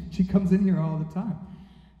yeah, she comes in here all the time.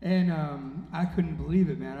 And I couldn't believe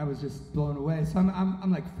it, man. I was just blown away. So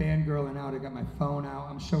I'm like fangirling out. I got my phone out.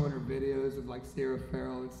 I'm showing her videos of like Sierra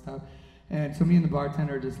Farrell and stuff. And so me and the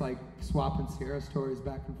bartender are just like swapping Sierra stories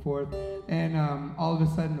back and forth. And all of a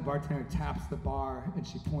sudden the bartender taps the bar and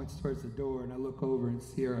she points towards the door, and I look over and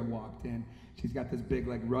Sierra walked in. She's got this big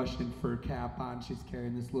like Russian fur cap on. She's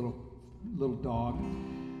carrying this little dog.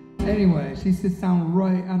 Anyway, she sits down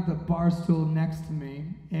right on the bar stool next to me,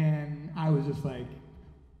 and I was just like,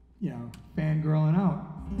 fangirling out.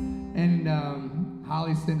 And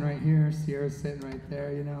Holly's sitting right here, Sierra's sitting right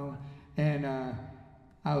there, and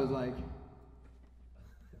I was like,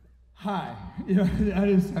 hi. I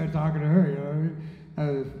just started talking to her,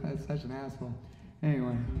 I was such an asshole.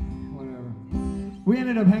 Anyway, whatever. We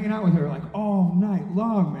ended up hanging out with her like all night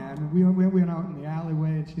long, man. We went out in the alleyway,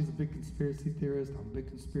 and she's a big conspiracy theorist. I'm a big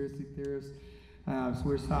conspiracy theorist. So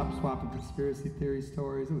we were swapping conspiracy theory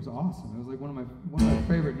stories. It was awesome. It was like one of my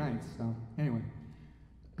favorite nights. So anyway,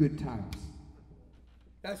 good times.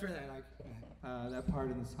 That's really like that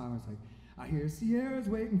part in the song was like, I hear Sierra's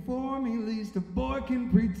waiting for me, at least a boy can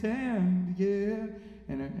pretend, yeah.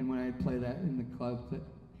 And when I play that in the club,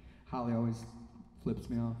 Holly always flips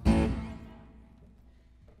me off.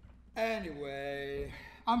 Anyway,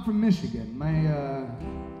 I'm from Michigan. My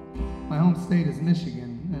home state is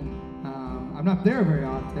Michigan, and I'm not there very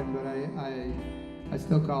often, but I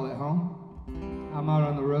still call it home. I'm out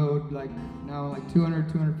on the road like 200,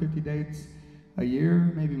 250 dates a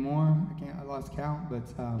year, maybe more. I lost count, but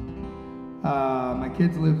my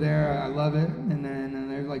kids live there. I love it. And then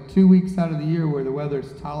there's like 2 weeks out of the year where the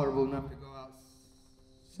weather's tolerable enough to go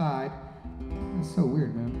outside. That's so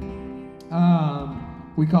weird, man.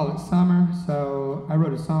 We call it summer, so I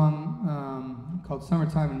wrote a song called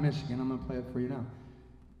Summertime in Michigan. I'm gonna play it for you now.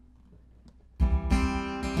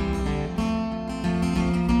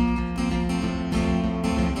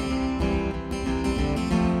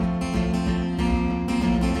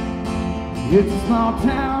 It's a small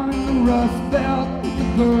town in the Rust Belt. The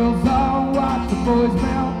girls all watch the boys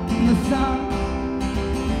melt in the sun.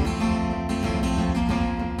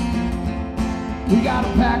 We got a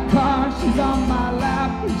packed car, she's on my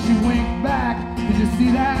lap, and she winked back. Did you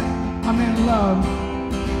see that? I'm in love.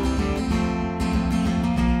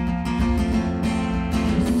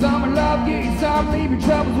 Summer love, get you some, leave your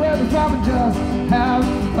troubles where they're from, and just have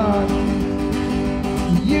fun.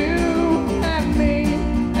 You and me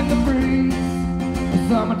and the breeze.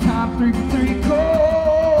 Summertime 3 for 3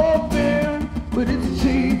 cold beer, but it's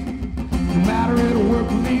cheap. No matter, it'll work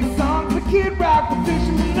for me. Songs for Kid Rock, for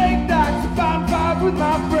fishing from lake docks, fine vibes with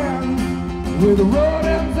my friends. Where the road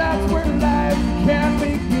ends, that's where life can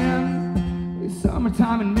begin. It's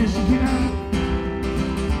summertime in Michigan.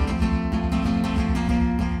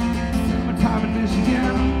 Summertime in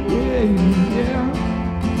Michigan, yeah.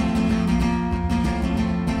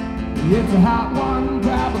 It's a hot one,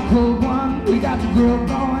 grab a cold one. We got the grill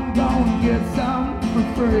going, go and get some for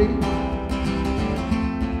free.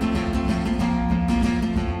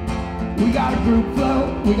 We got a group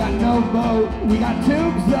float, we got no boat. We got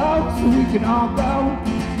tubes though, so we can all go.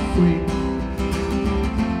 Sweet.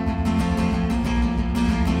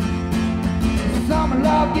 Summer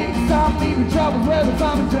love, get some, leave your troubles where the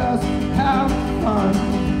summer, just have fun.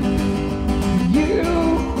 You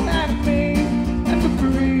and me and the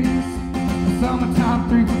breeze. Summertime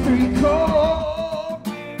 3 for 3 cold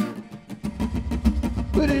beer,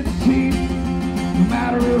 but it's cheap. No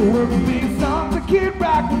matter, it'll work for me. Songs for Kid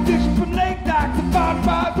Rock, we're fishing from lake docks and fun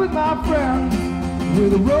vibes with my friends. Where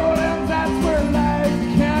the road ends, that's where life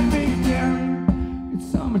can begin. It's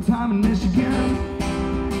summertime in Michigan.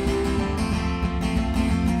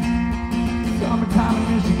 Summertime in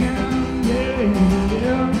Michigan,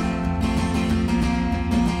 yeah.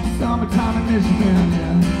 Summertime in Michigan,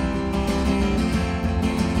 yeah.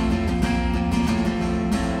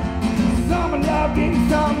 in love, getting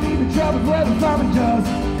some, leaving troubles where the fun and just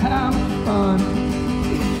have fun.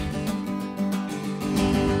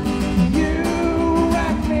 You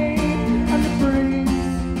and me and the breeze,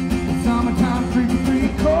 the summertime free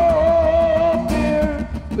cold beer,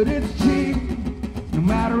 but it's cheap. No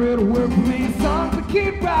matter, it'll work for me. Songs that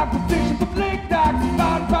keep rocking, fishing for lake docks, and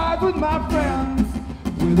bonfires with my friends.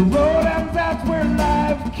 Where the road ends, that's where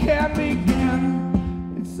life can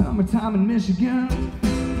begin. It's summertime in Michigan.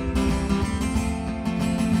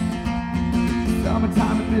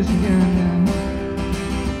 Summertime in Michigan.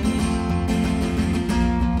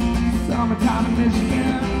 Summertime in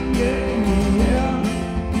Michigan. Yeah, yeah.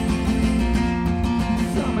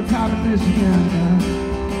 Summertime in Michigan. Yeah.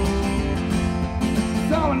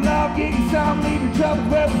 So in love, getting some, leaving troubles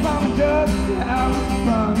where the fun just have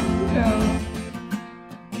fun. Yeah.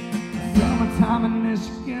 Summertime in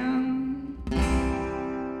Michigan.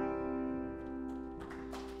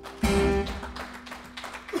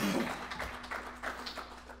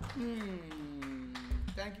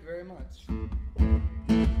 Thank you very much.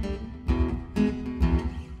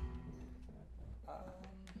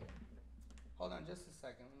 Hold on just a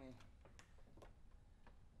second. Let me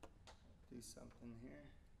do something here.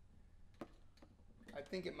 I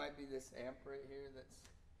think it might be this amp right here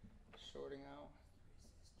that's shorting out.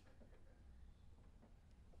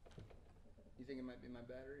 You think it might be my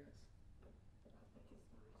batteries?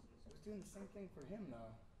 I was doing the same thing for him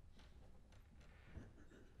though.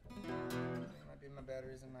 It might be my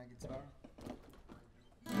batteries in my guitar.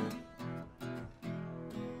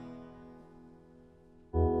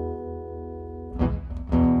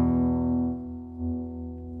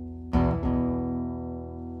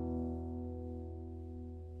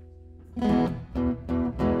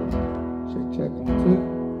 Check 1, 2.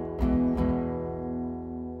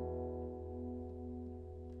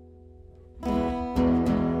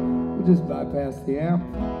 We'll just bypass the amp.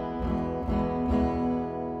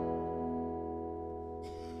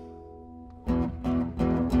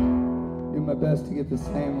 Do my best to get the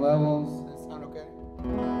same levels. Does that sound okay?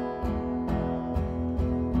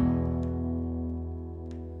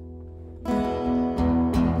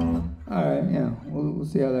 All right, yeah, we'll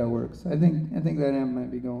see how that works. I think that amp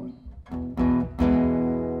might be going.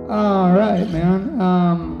 All right, man.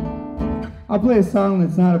 I'll play a song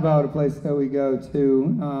that's not about a place that we go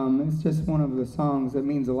to. It's just one of the songs that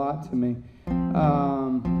means a lot to me.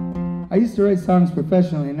 I used to write songs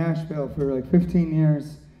professionally in Nashville for like 15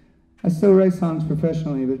 years. I still write songs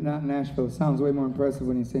professionally, but not in Nashville. It sounds way more impressive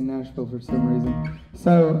when you say Nashville for some reason.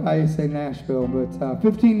 So I say Nashville, but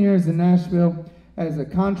 15 years in Nashville as a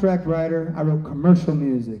contract writer. I wrote commercial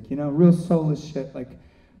music, you know, real soulless shit, like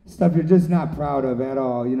stuff you're just not proud of at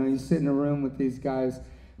all. You know, you sit in a room with these guys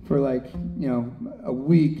for like, you know, a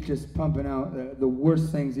week just pumping out the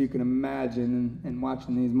worst things you can imagine and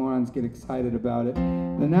watching these morons get excited about it.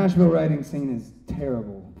 The Nashville writing scene is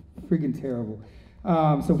terrible, freaking terrible.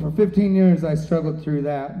 So for 15 years I struggled through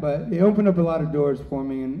that, but it opened up a lot of doors for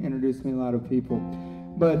me and introduced me to a lot of people.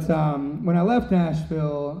 But when I left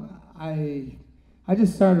Nashville, I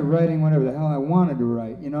just started writing whatever the hell I wanted to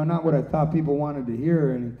write, you know, not what I thought people wanted to hear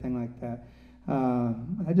or anything like that. I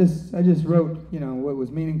just wrote, you know, what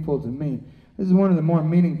was meaningful to me. This is one of the more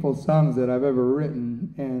meaningful songs that I've ever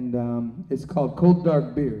written, and it's called Cold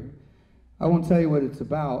Dark Beer. I won't tell you what it's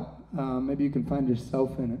about. Maybe you can find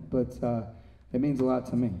yourself in it, but it means a lot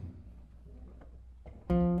to me.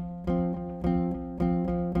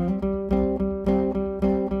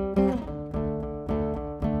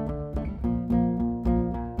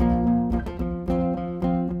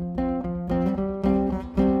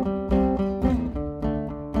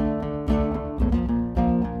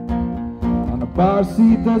 Bar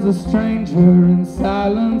seat, there's a stranger in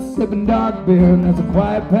silence, sipping dark beer, and there's a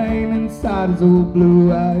quiet pain inside his old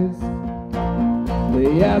blue eyes.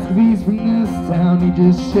 They ask if he's from this town, he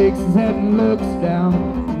just shakes his head and looks down.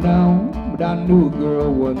 No, but I knew a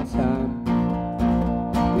girl one time.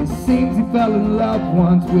 It seems he fell in love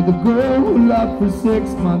once with a girl who loved for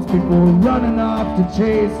 6 months before running off to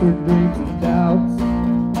chase her dreams and doubts.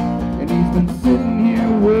 And he's been sitting here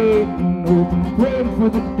waiting, hoping, praying for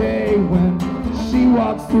the day when she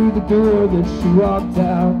walks through the door that she walked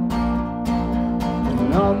out.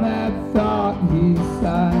 And on that thought he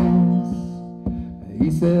sighs. He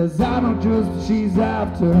says, I know just what she's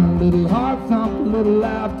after. A little heart thump, a little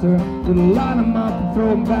laughter, a little line 'em up and throw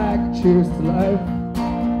 'em back. Cheers to life.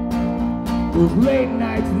 Those late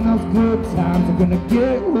nights and those good times are gonna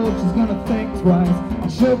get old. She's gonna think twice,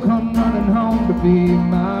 and she'll come running home to be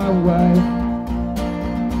my wife.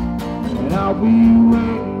 And I'll be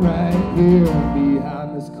waiting right here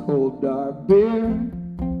behind this cold dark beer.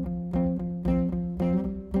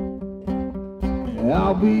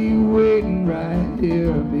 I'll be waiting right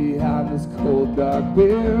here behind this cold dark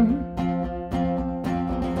beer.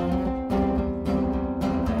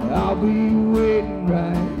 I'll be waiting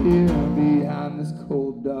right here behind this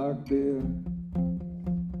cold dark beer.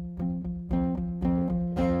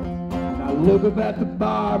 And I look up at the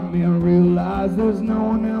bar mirror and realize there's no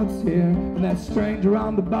one else here, and that stranger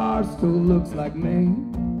on the bar still looks like me.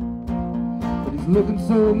 He's looking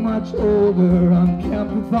so much older,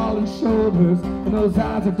 unkempt with fallen shoulders, and those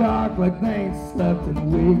eyes are dark like they ain't slept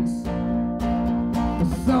in weeks. But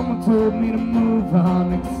someone told me to move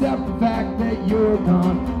on, accept the fact that you're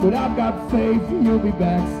gone, but I've got faith you'll be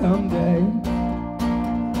back someday.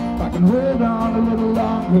 If I can hold on a little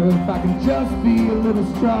longer, if I can just be a little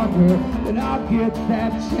stronger, then I'll get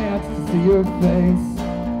that chance to see your face.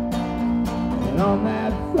 And on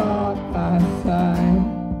that thought I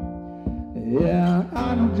sigh. Yeah,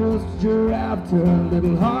 I know just what you're after. A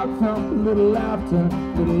little heart thump, a little laughter,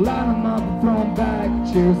 a little light 'em up and throw 'em back.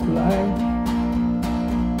 Cheers to life.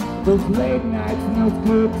 Those late nights and those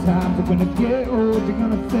good times, but when you get old, you're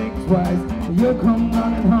gonna think twice. You'll come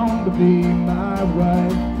running home to be my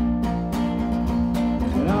wife.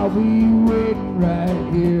 And I'll be waiting right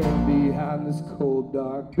here behind this cold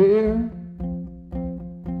dark beer.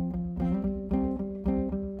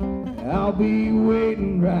 I'll be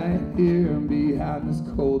waiting right here behind this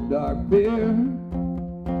cold dark beer.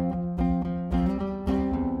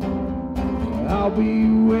 I'll be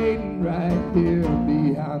waiting right here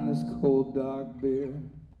behind this cold dark beer.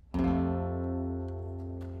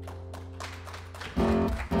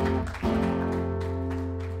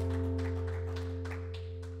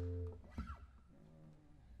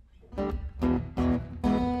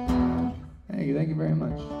 Thank you very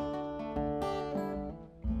much.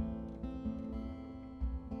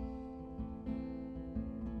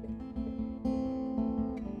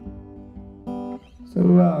 So,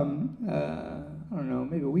 I don't know,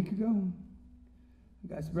 maybe a week ago,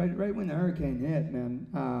 guys, right when the hurricane hit, man,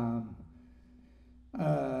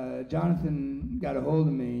 Johnathan got a hold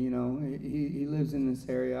of me. You know, he lives in this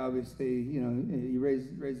area, obviously. You know, he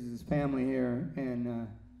raises his family here, and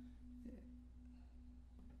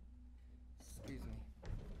excuse me,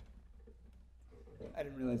 I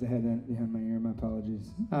didn't realize I had that behind my ear. My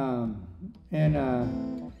apologies.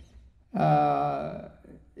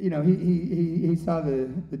 You know, he saw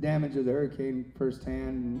the damage of the hurricane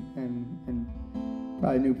firsthand, and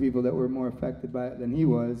probably knew people that were more affected by it than he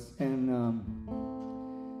was. And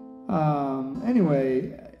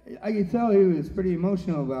anyway, I could tell he was pretty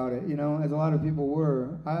emotional about it, you know, as a lot of people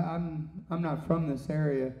were. I'm not from this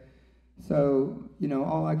area, so, you know,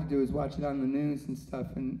 all I could do is watch it on the news and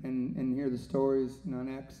stuff, and hear the stories, you know, on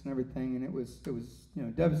X and everything, and it was you know,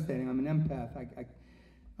 devastating. I'm an empath.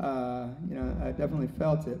 You know, I definitely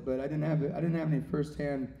felt it, but I didn't have any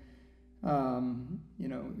firsthand, you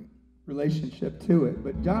know, relationship to it.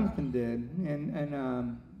 But Johnathan did,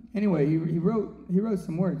 and anyway, he wrote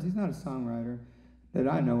some words. He's not a songwriter that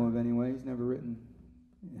I know of, anyway. He's never written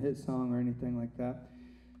a hit song or anything like that.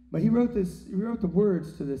 But he wrote the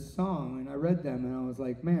words to this song, and I read them, and I was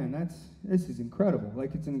like, man, this is incredible.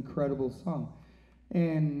 Like, it's an incredible song.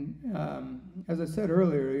 And as I said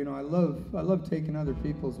earlier, you know, I love taking other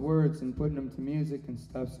people's words and putting them to music and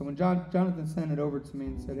stuff. So when Johnathan sent it over to me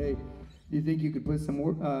and said, "Hey, do you think you could put some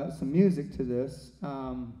music to this?"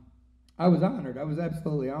 I was honored. I was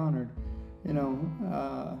absolutely honored, you know,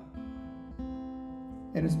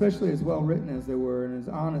 and especially as well written as they were and as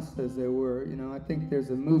honest as they were. You know, I think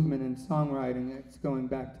there's a movement in songwriting that's going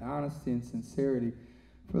back to honesty and sincerity.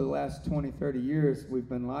 For the last 20, 30 years, we've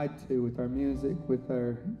been lied to with our music, with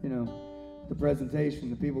our, you know, the presentation.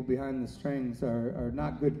 The people behind the strings are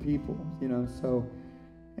not good people, you know. So,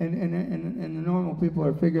 and the normal people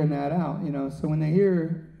are figuring that out, you know. So when they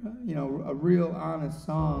hear, you know, a real honest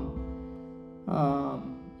song,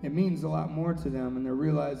 it means a lot more to them, and they're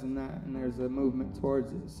realizing that, and there's a movement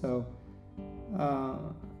towards it. So,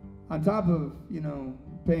 on top of, you know,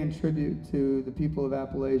 paying tribute to the people of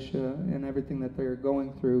Appalachia and everything that they're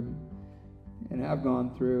going through and have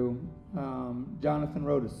gone through, Johnathan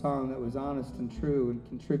wrote a song that was honest and true and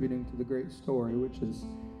contributing to the great story, which is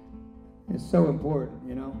so important,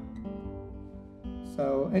 you know.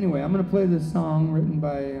 So anyway, I'm going to play this song written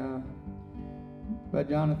by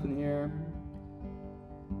Johnathan here.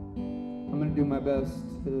 I'm going to do my best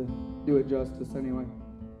to do it justice anyway.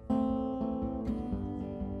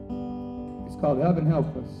 It's called Heaven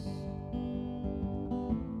Help Us.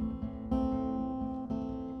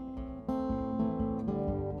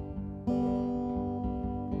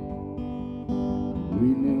 We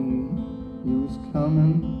knew he was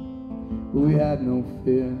coming, but we had no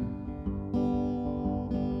fear.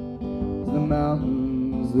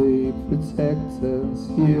 mountains, they protect us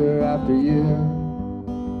year after year.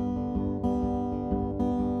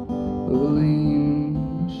 Helene,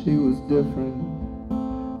 she was different,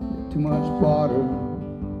 too much water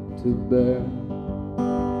to bear.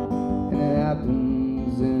 And it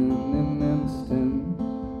happens in an instant,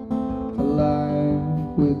 alive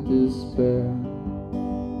with despair.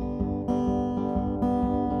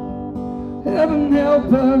 Heaven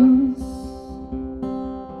help us,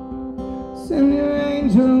 send your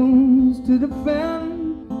angels to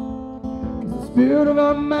defend, 'cause the spirit of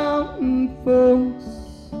our mountain folks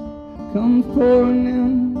comes pouring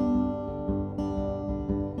in.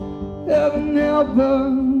 Heaven help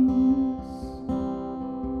us,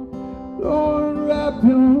 Lord, wrap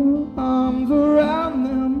your arms around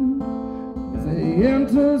them as they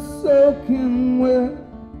enter soaking wet.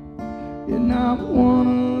 You're not one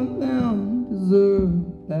of them, deserve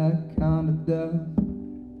that kind of death.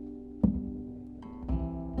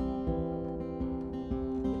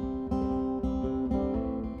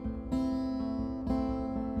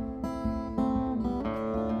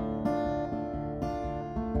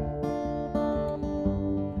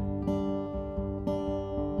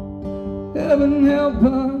 Heaven help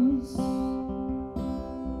us,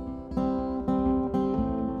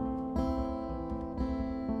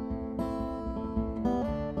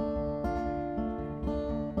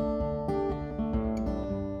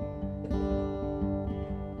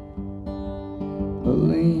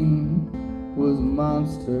 Helene was a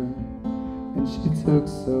monster, and she took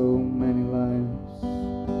so many lives.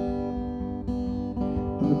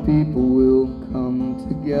 And the people will come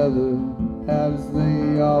together as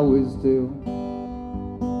they always do.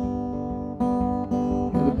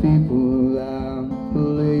 And the people of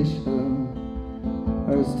Appalachia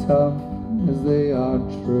are as tough as they are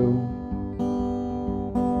true.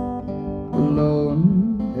 But Lord,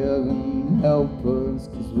 heaven help us,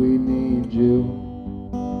 'cause we need you.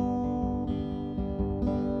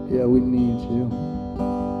 Yeah, we need you.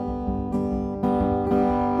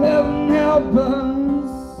 Heaven help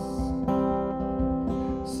us,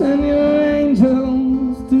 send your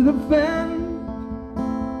angels to defend,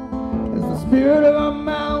 as the spirit of our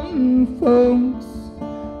mountain folks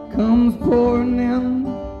comes pouring in.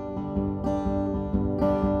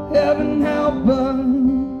 Heaven help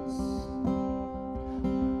us,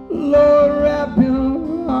 Lord, wrap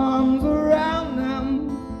your arms around them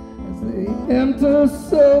as they enter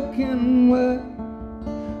soaking wet.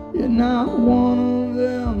 You're not one of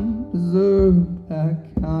them, deserve that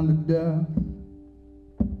kind of death.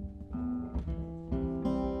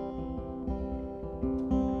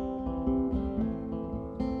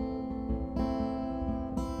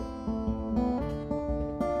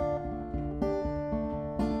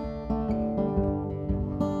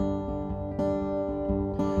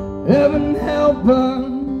 Heaven help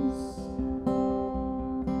us,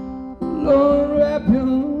 Lord, wrap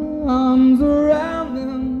your arms around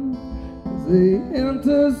them as they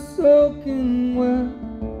enter soaking wet.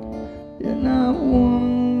 You're not one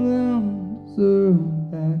of them,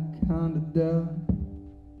 deserve that kind of death.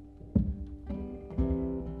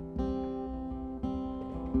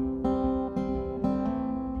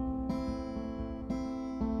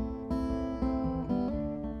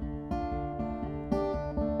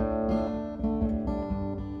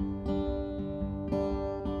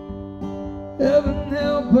 Heaven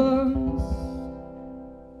help us.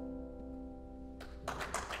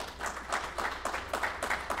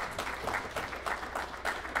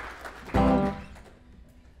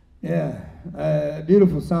 Yeah,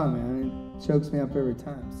 beautiful song, man. It chokes me up every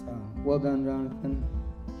time. So, well done, Johnathan.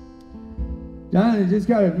 Johnathan just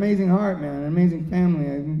got an amazing heart, man. An amazing family.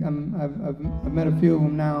 I've met a few of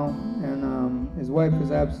them now, and his wife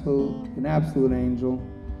is an absolute angel.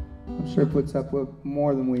 I'm sure puts up with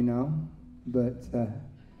more than we know. But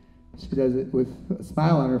she does it with a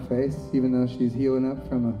smile on her face, even though she's healing up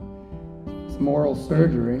from some oral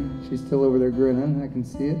surgery. She's still over there grinning. I can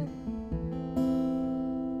see it.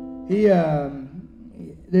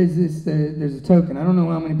 There's a token. I don't know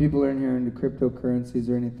how many people are in here into cryptocurrencies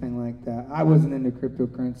or anything like that. I wasn't into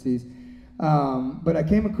cryptocurrencies, but I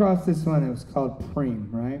came across this one. It was called PREME,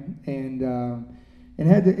 right? And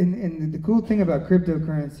the cool thing about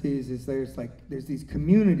cryptocurrencies is there's these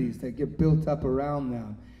communities that get built up around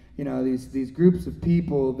them. You know, these groups of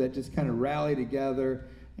people that just kind of rally together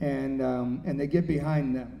and they get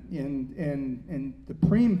behind them. And the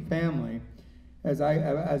PREME family, as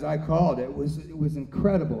I called it, was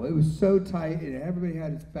incredible. It was so tight, and everybody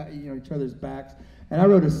had each other's backs. And I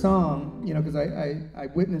wrote a song, because I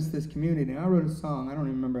witnessed this community, and I wrote a song. I don't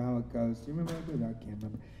even remember how it goes. Do you remember how it goes? I can't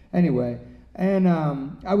remember. Anyway. And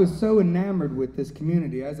I was so enamored with this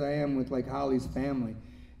community, as I am with like Holly's family.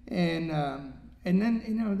 And then,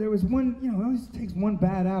 you know, there was one, you know, it always takes one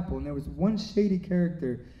bad apple, and there was one shady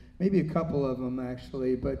character, maybe a couple of them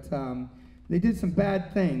actually, but they did some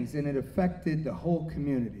bad things, and it affected the whole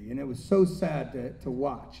community. And it was so sad to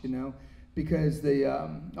watch, you know, because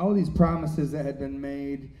all these promises that had been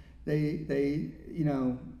made, they you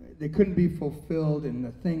know, they couldn't be fulfilled, and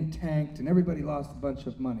the thing tanked, and everybody lost a bunch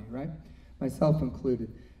of money, right? Myself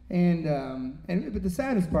included. But the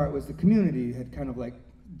saddest part was the community had kind of like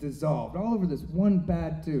dissolved all over this one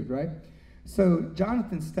bad dude, right? So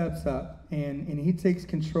Johnathan steps up and he takes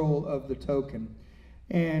control of the token.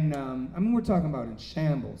 And I mean, we're talking about in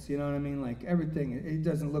shambles, you know what I mean? Like everything, it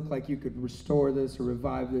doesn't look like you could restore this or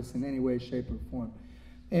revive this in any way, shape, or form.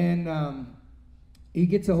 And he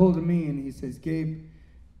gets a hold of me and he says, Gabe,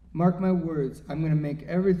 mark my words, I'm going to make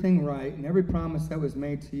everything right, and every promise that was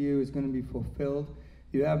made to you is going to be fulfilled.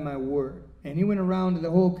 You have my word. And he went around to the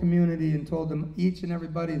whole community and told them, each and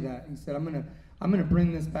everybody, that. He said, I'm going to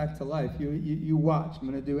bring this back to life. You watch. I'm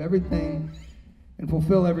going to do everything and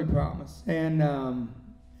fulfill every promise. And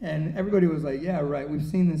everybody was like, yeah, right. We've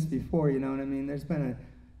seen this before, you know what I mean? There's been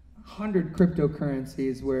 100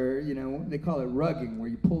 cryptocurrencies where, you know, they call it rugging, where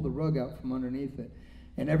you pull the rug out from underneath it.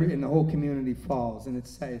 And the whole community falls, and it's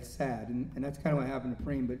sad. And that's kind of what happened to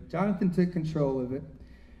Preem. But Johnathan took control of it.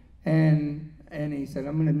 And he said,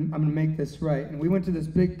 I'm gonna make this right. And we went to this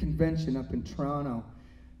big convention up in Toronto,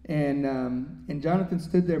 and Johnathan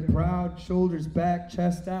stood there proud, shoulders back,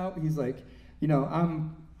 chest out. He's like, you know,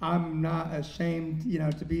 I'm not ashamed, you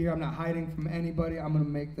know, to be here. I'm not hiding from anybody. I'm gonna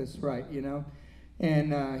make this right, you know.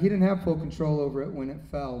 And he didn't have full control over it when it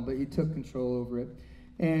fell, but he took control over it.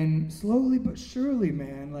 And slowly but surely,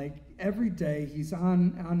 man, like every day he's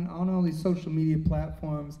on all these social media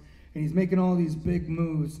platforms, and he's making all these big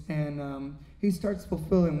moves, and he starts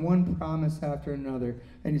fulfilling one promise after another,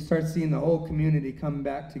 and you start seeing the whole community come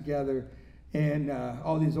back together, and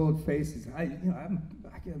all these old faces. I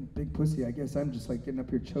get a big pussy, I guess. I'm just like getting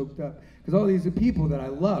up here choked up, because all these people that I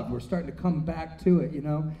love were starting to come back to it, you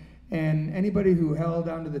know. And anybody who held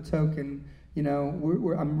onto the token, you know,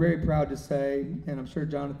 I'm very proud to say, and I'm sure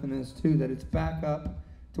Johnathan is too, that it's back up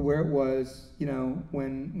to where it was, you know,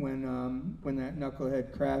 when that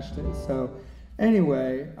knucklehead crashed it. So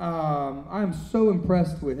anyway, I'm so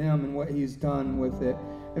impressed with him and what he's done with it.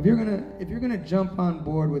 If you're gonna jump on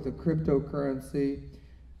board with a cryptocurrency,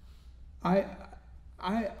 I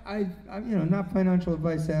you know, not financial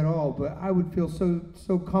advice at all, but I would feel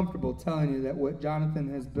so comfortable telling you that what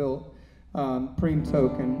Johnathan has built, PREME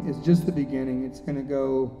token, is just the beginning. It's gonna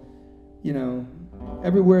go, you know,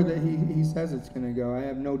 everywhere that he says it's gonna go. I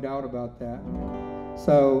have no doubt about that.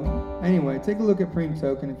 So anyway, take a look at PREME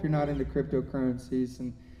token if you're not into cryptocurrencies,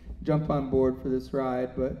 and jump on board for this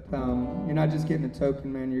ride. But you're not just getting a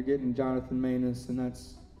token, man. You're getting Johnathan Maness, and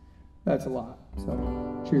that's a lot.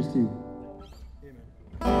 So cheers to you.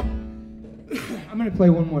 I'm going to play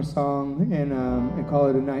one more song and call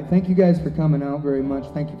it a night. Thank you guys for coming out very much.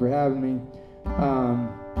 Thank you for having me.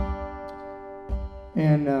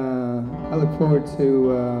 I look forward to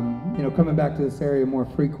you know, coming back to this area more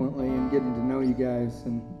frequently and getting to know you guys,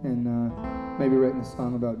 and maybe writing a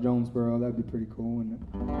song about Jonesboro. That'd be pretty cool, wouldn't it?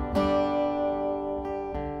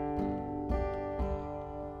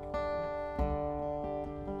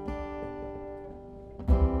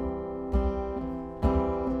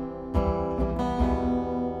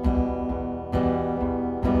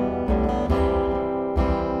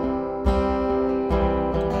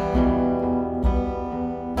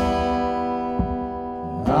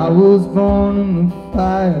 I was born in the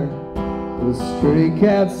fire, a stray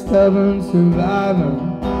cat, stubborn,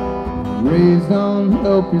 surviving, raised on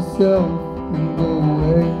help yourself and go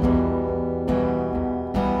away.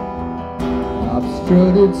 I've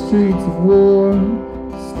strutted streets of war,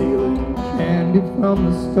 stealing candy from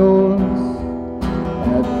the stores.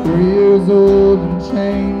 At 3 years old and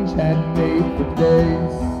change had made for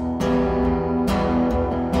days.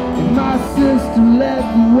 And my sister led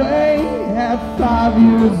the way. At 5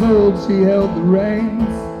 years old she held the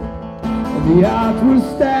reins, and the odds were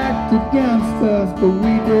stacked against us, but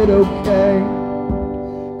we did okay.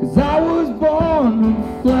 'Cause I was born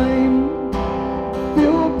with flame,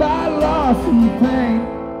 fueled by loss and pain,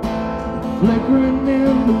 flickering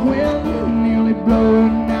in the wind, nearly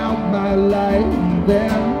blowing out my light. And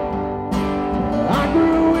then I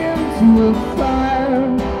grew into a fire,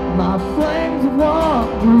 my flames of want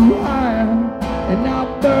grew higher, and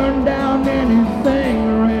I'll burn down anything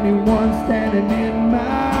or anyone standing in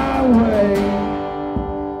my way.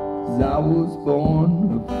 'Cause I was born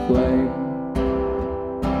of flame.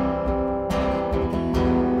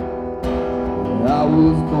 I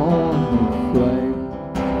was born to flame.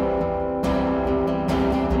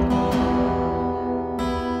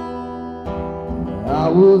 I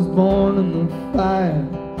was born in the fire.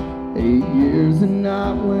 8 years and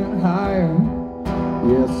I went higher.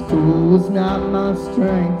 Yeah, school was not my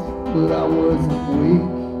strength, but I wasn't weak.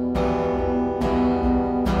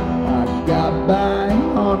 I got by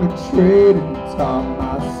on a trade and taught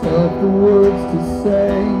myself the words to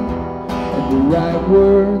say, and the right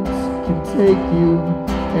words can take you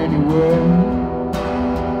anywhere.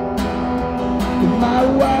 And my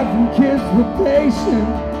wife and kids were patient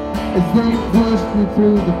as they pushed me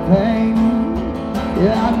through the pain.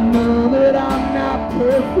 Yeah, I know that I'm not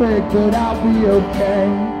perfect, but I'll be okay.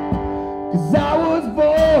 'Cause I was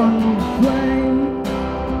born to flame,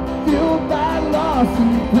 fueled by loss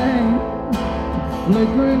and pain,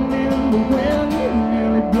 flickering in the wind and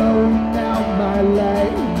nearly blowing out my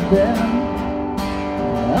light. Then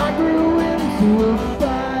I grew into a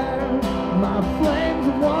fire, my flames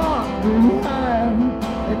of want grew higher,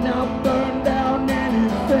 and I'll burn down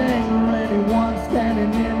anything or anyone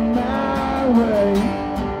standing in my way.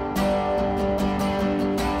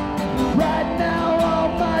 Right now all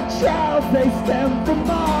my trials, they stem from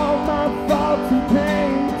all my faults and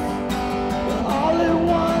pains. All at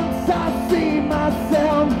once I see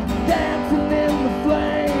myself dancing in the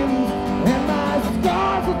flames, and my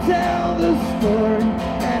scars will tell the story,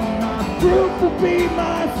 and my proof will be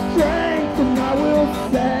my strength, and I will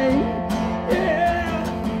say, yeah,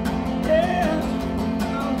 yeah,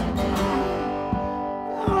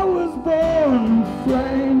 I was born to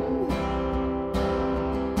flame.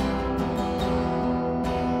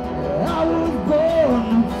 I was born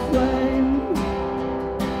to flame.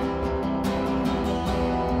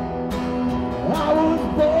 I was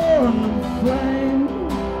born to flame.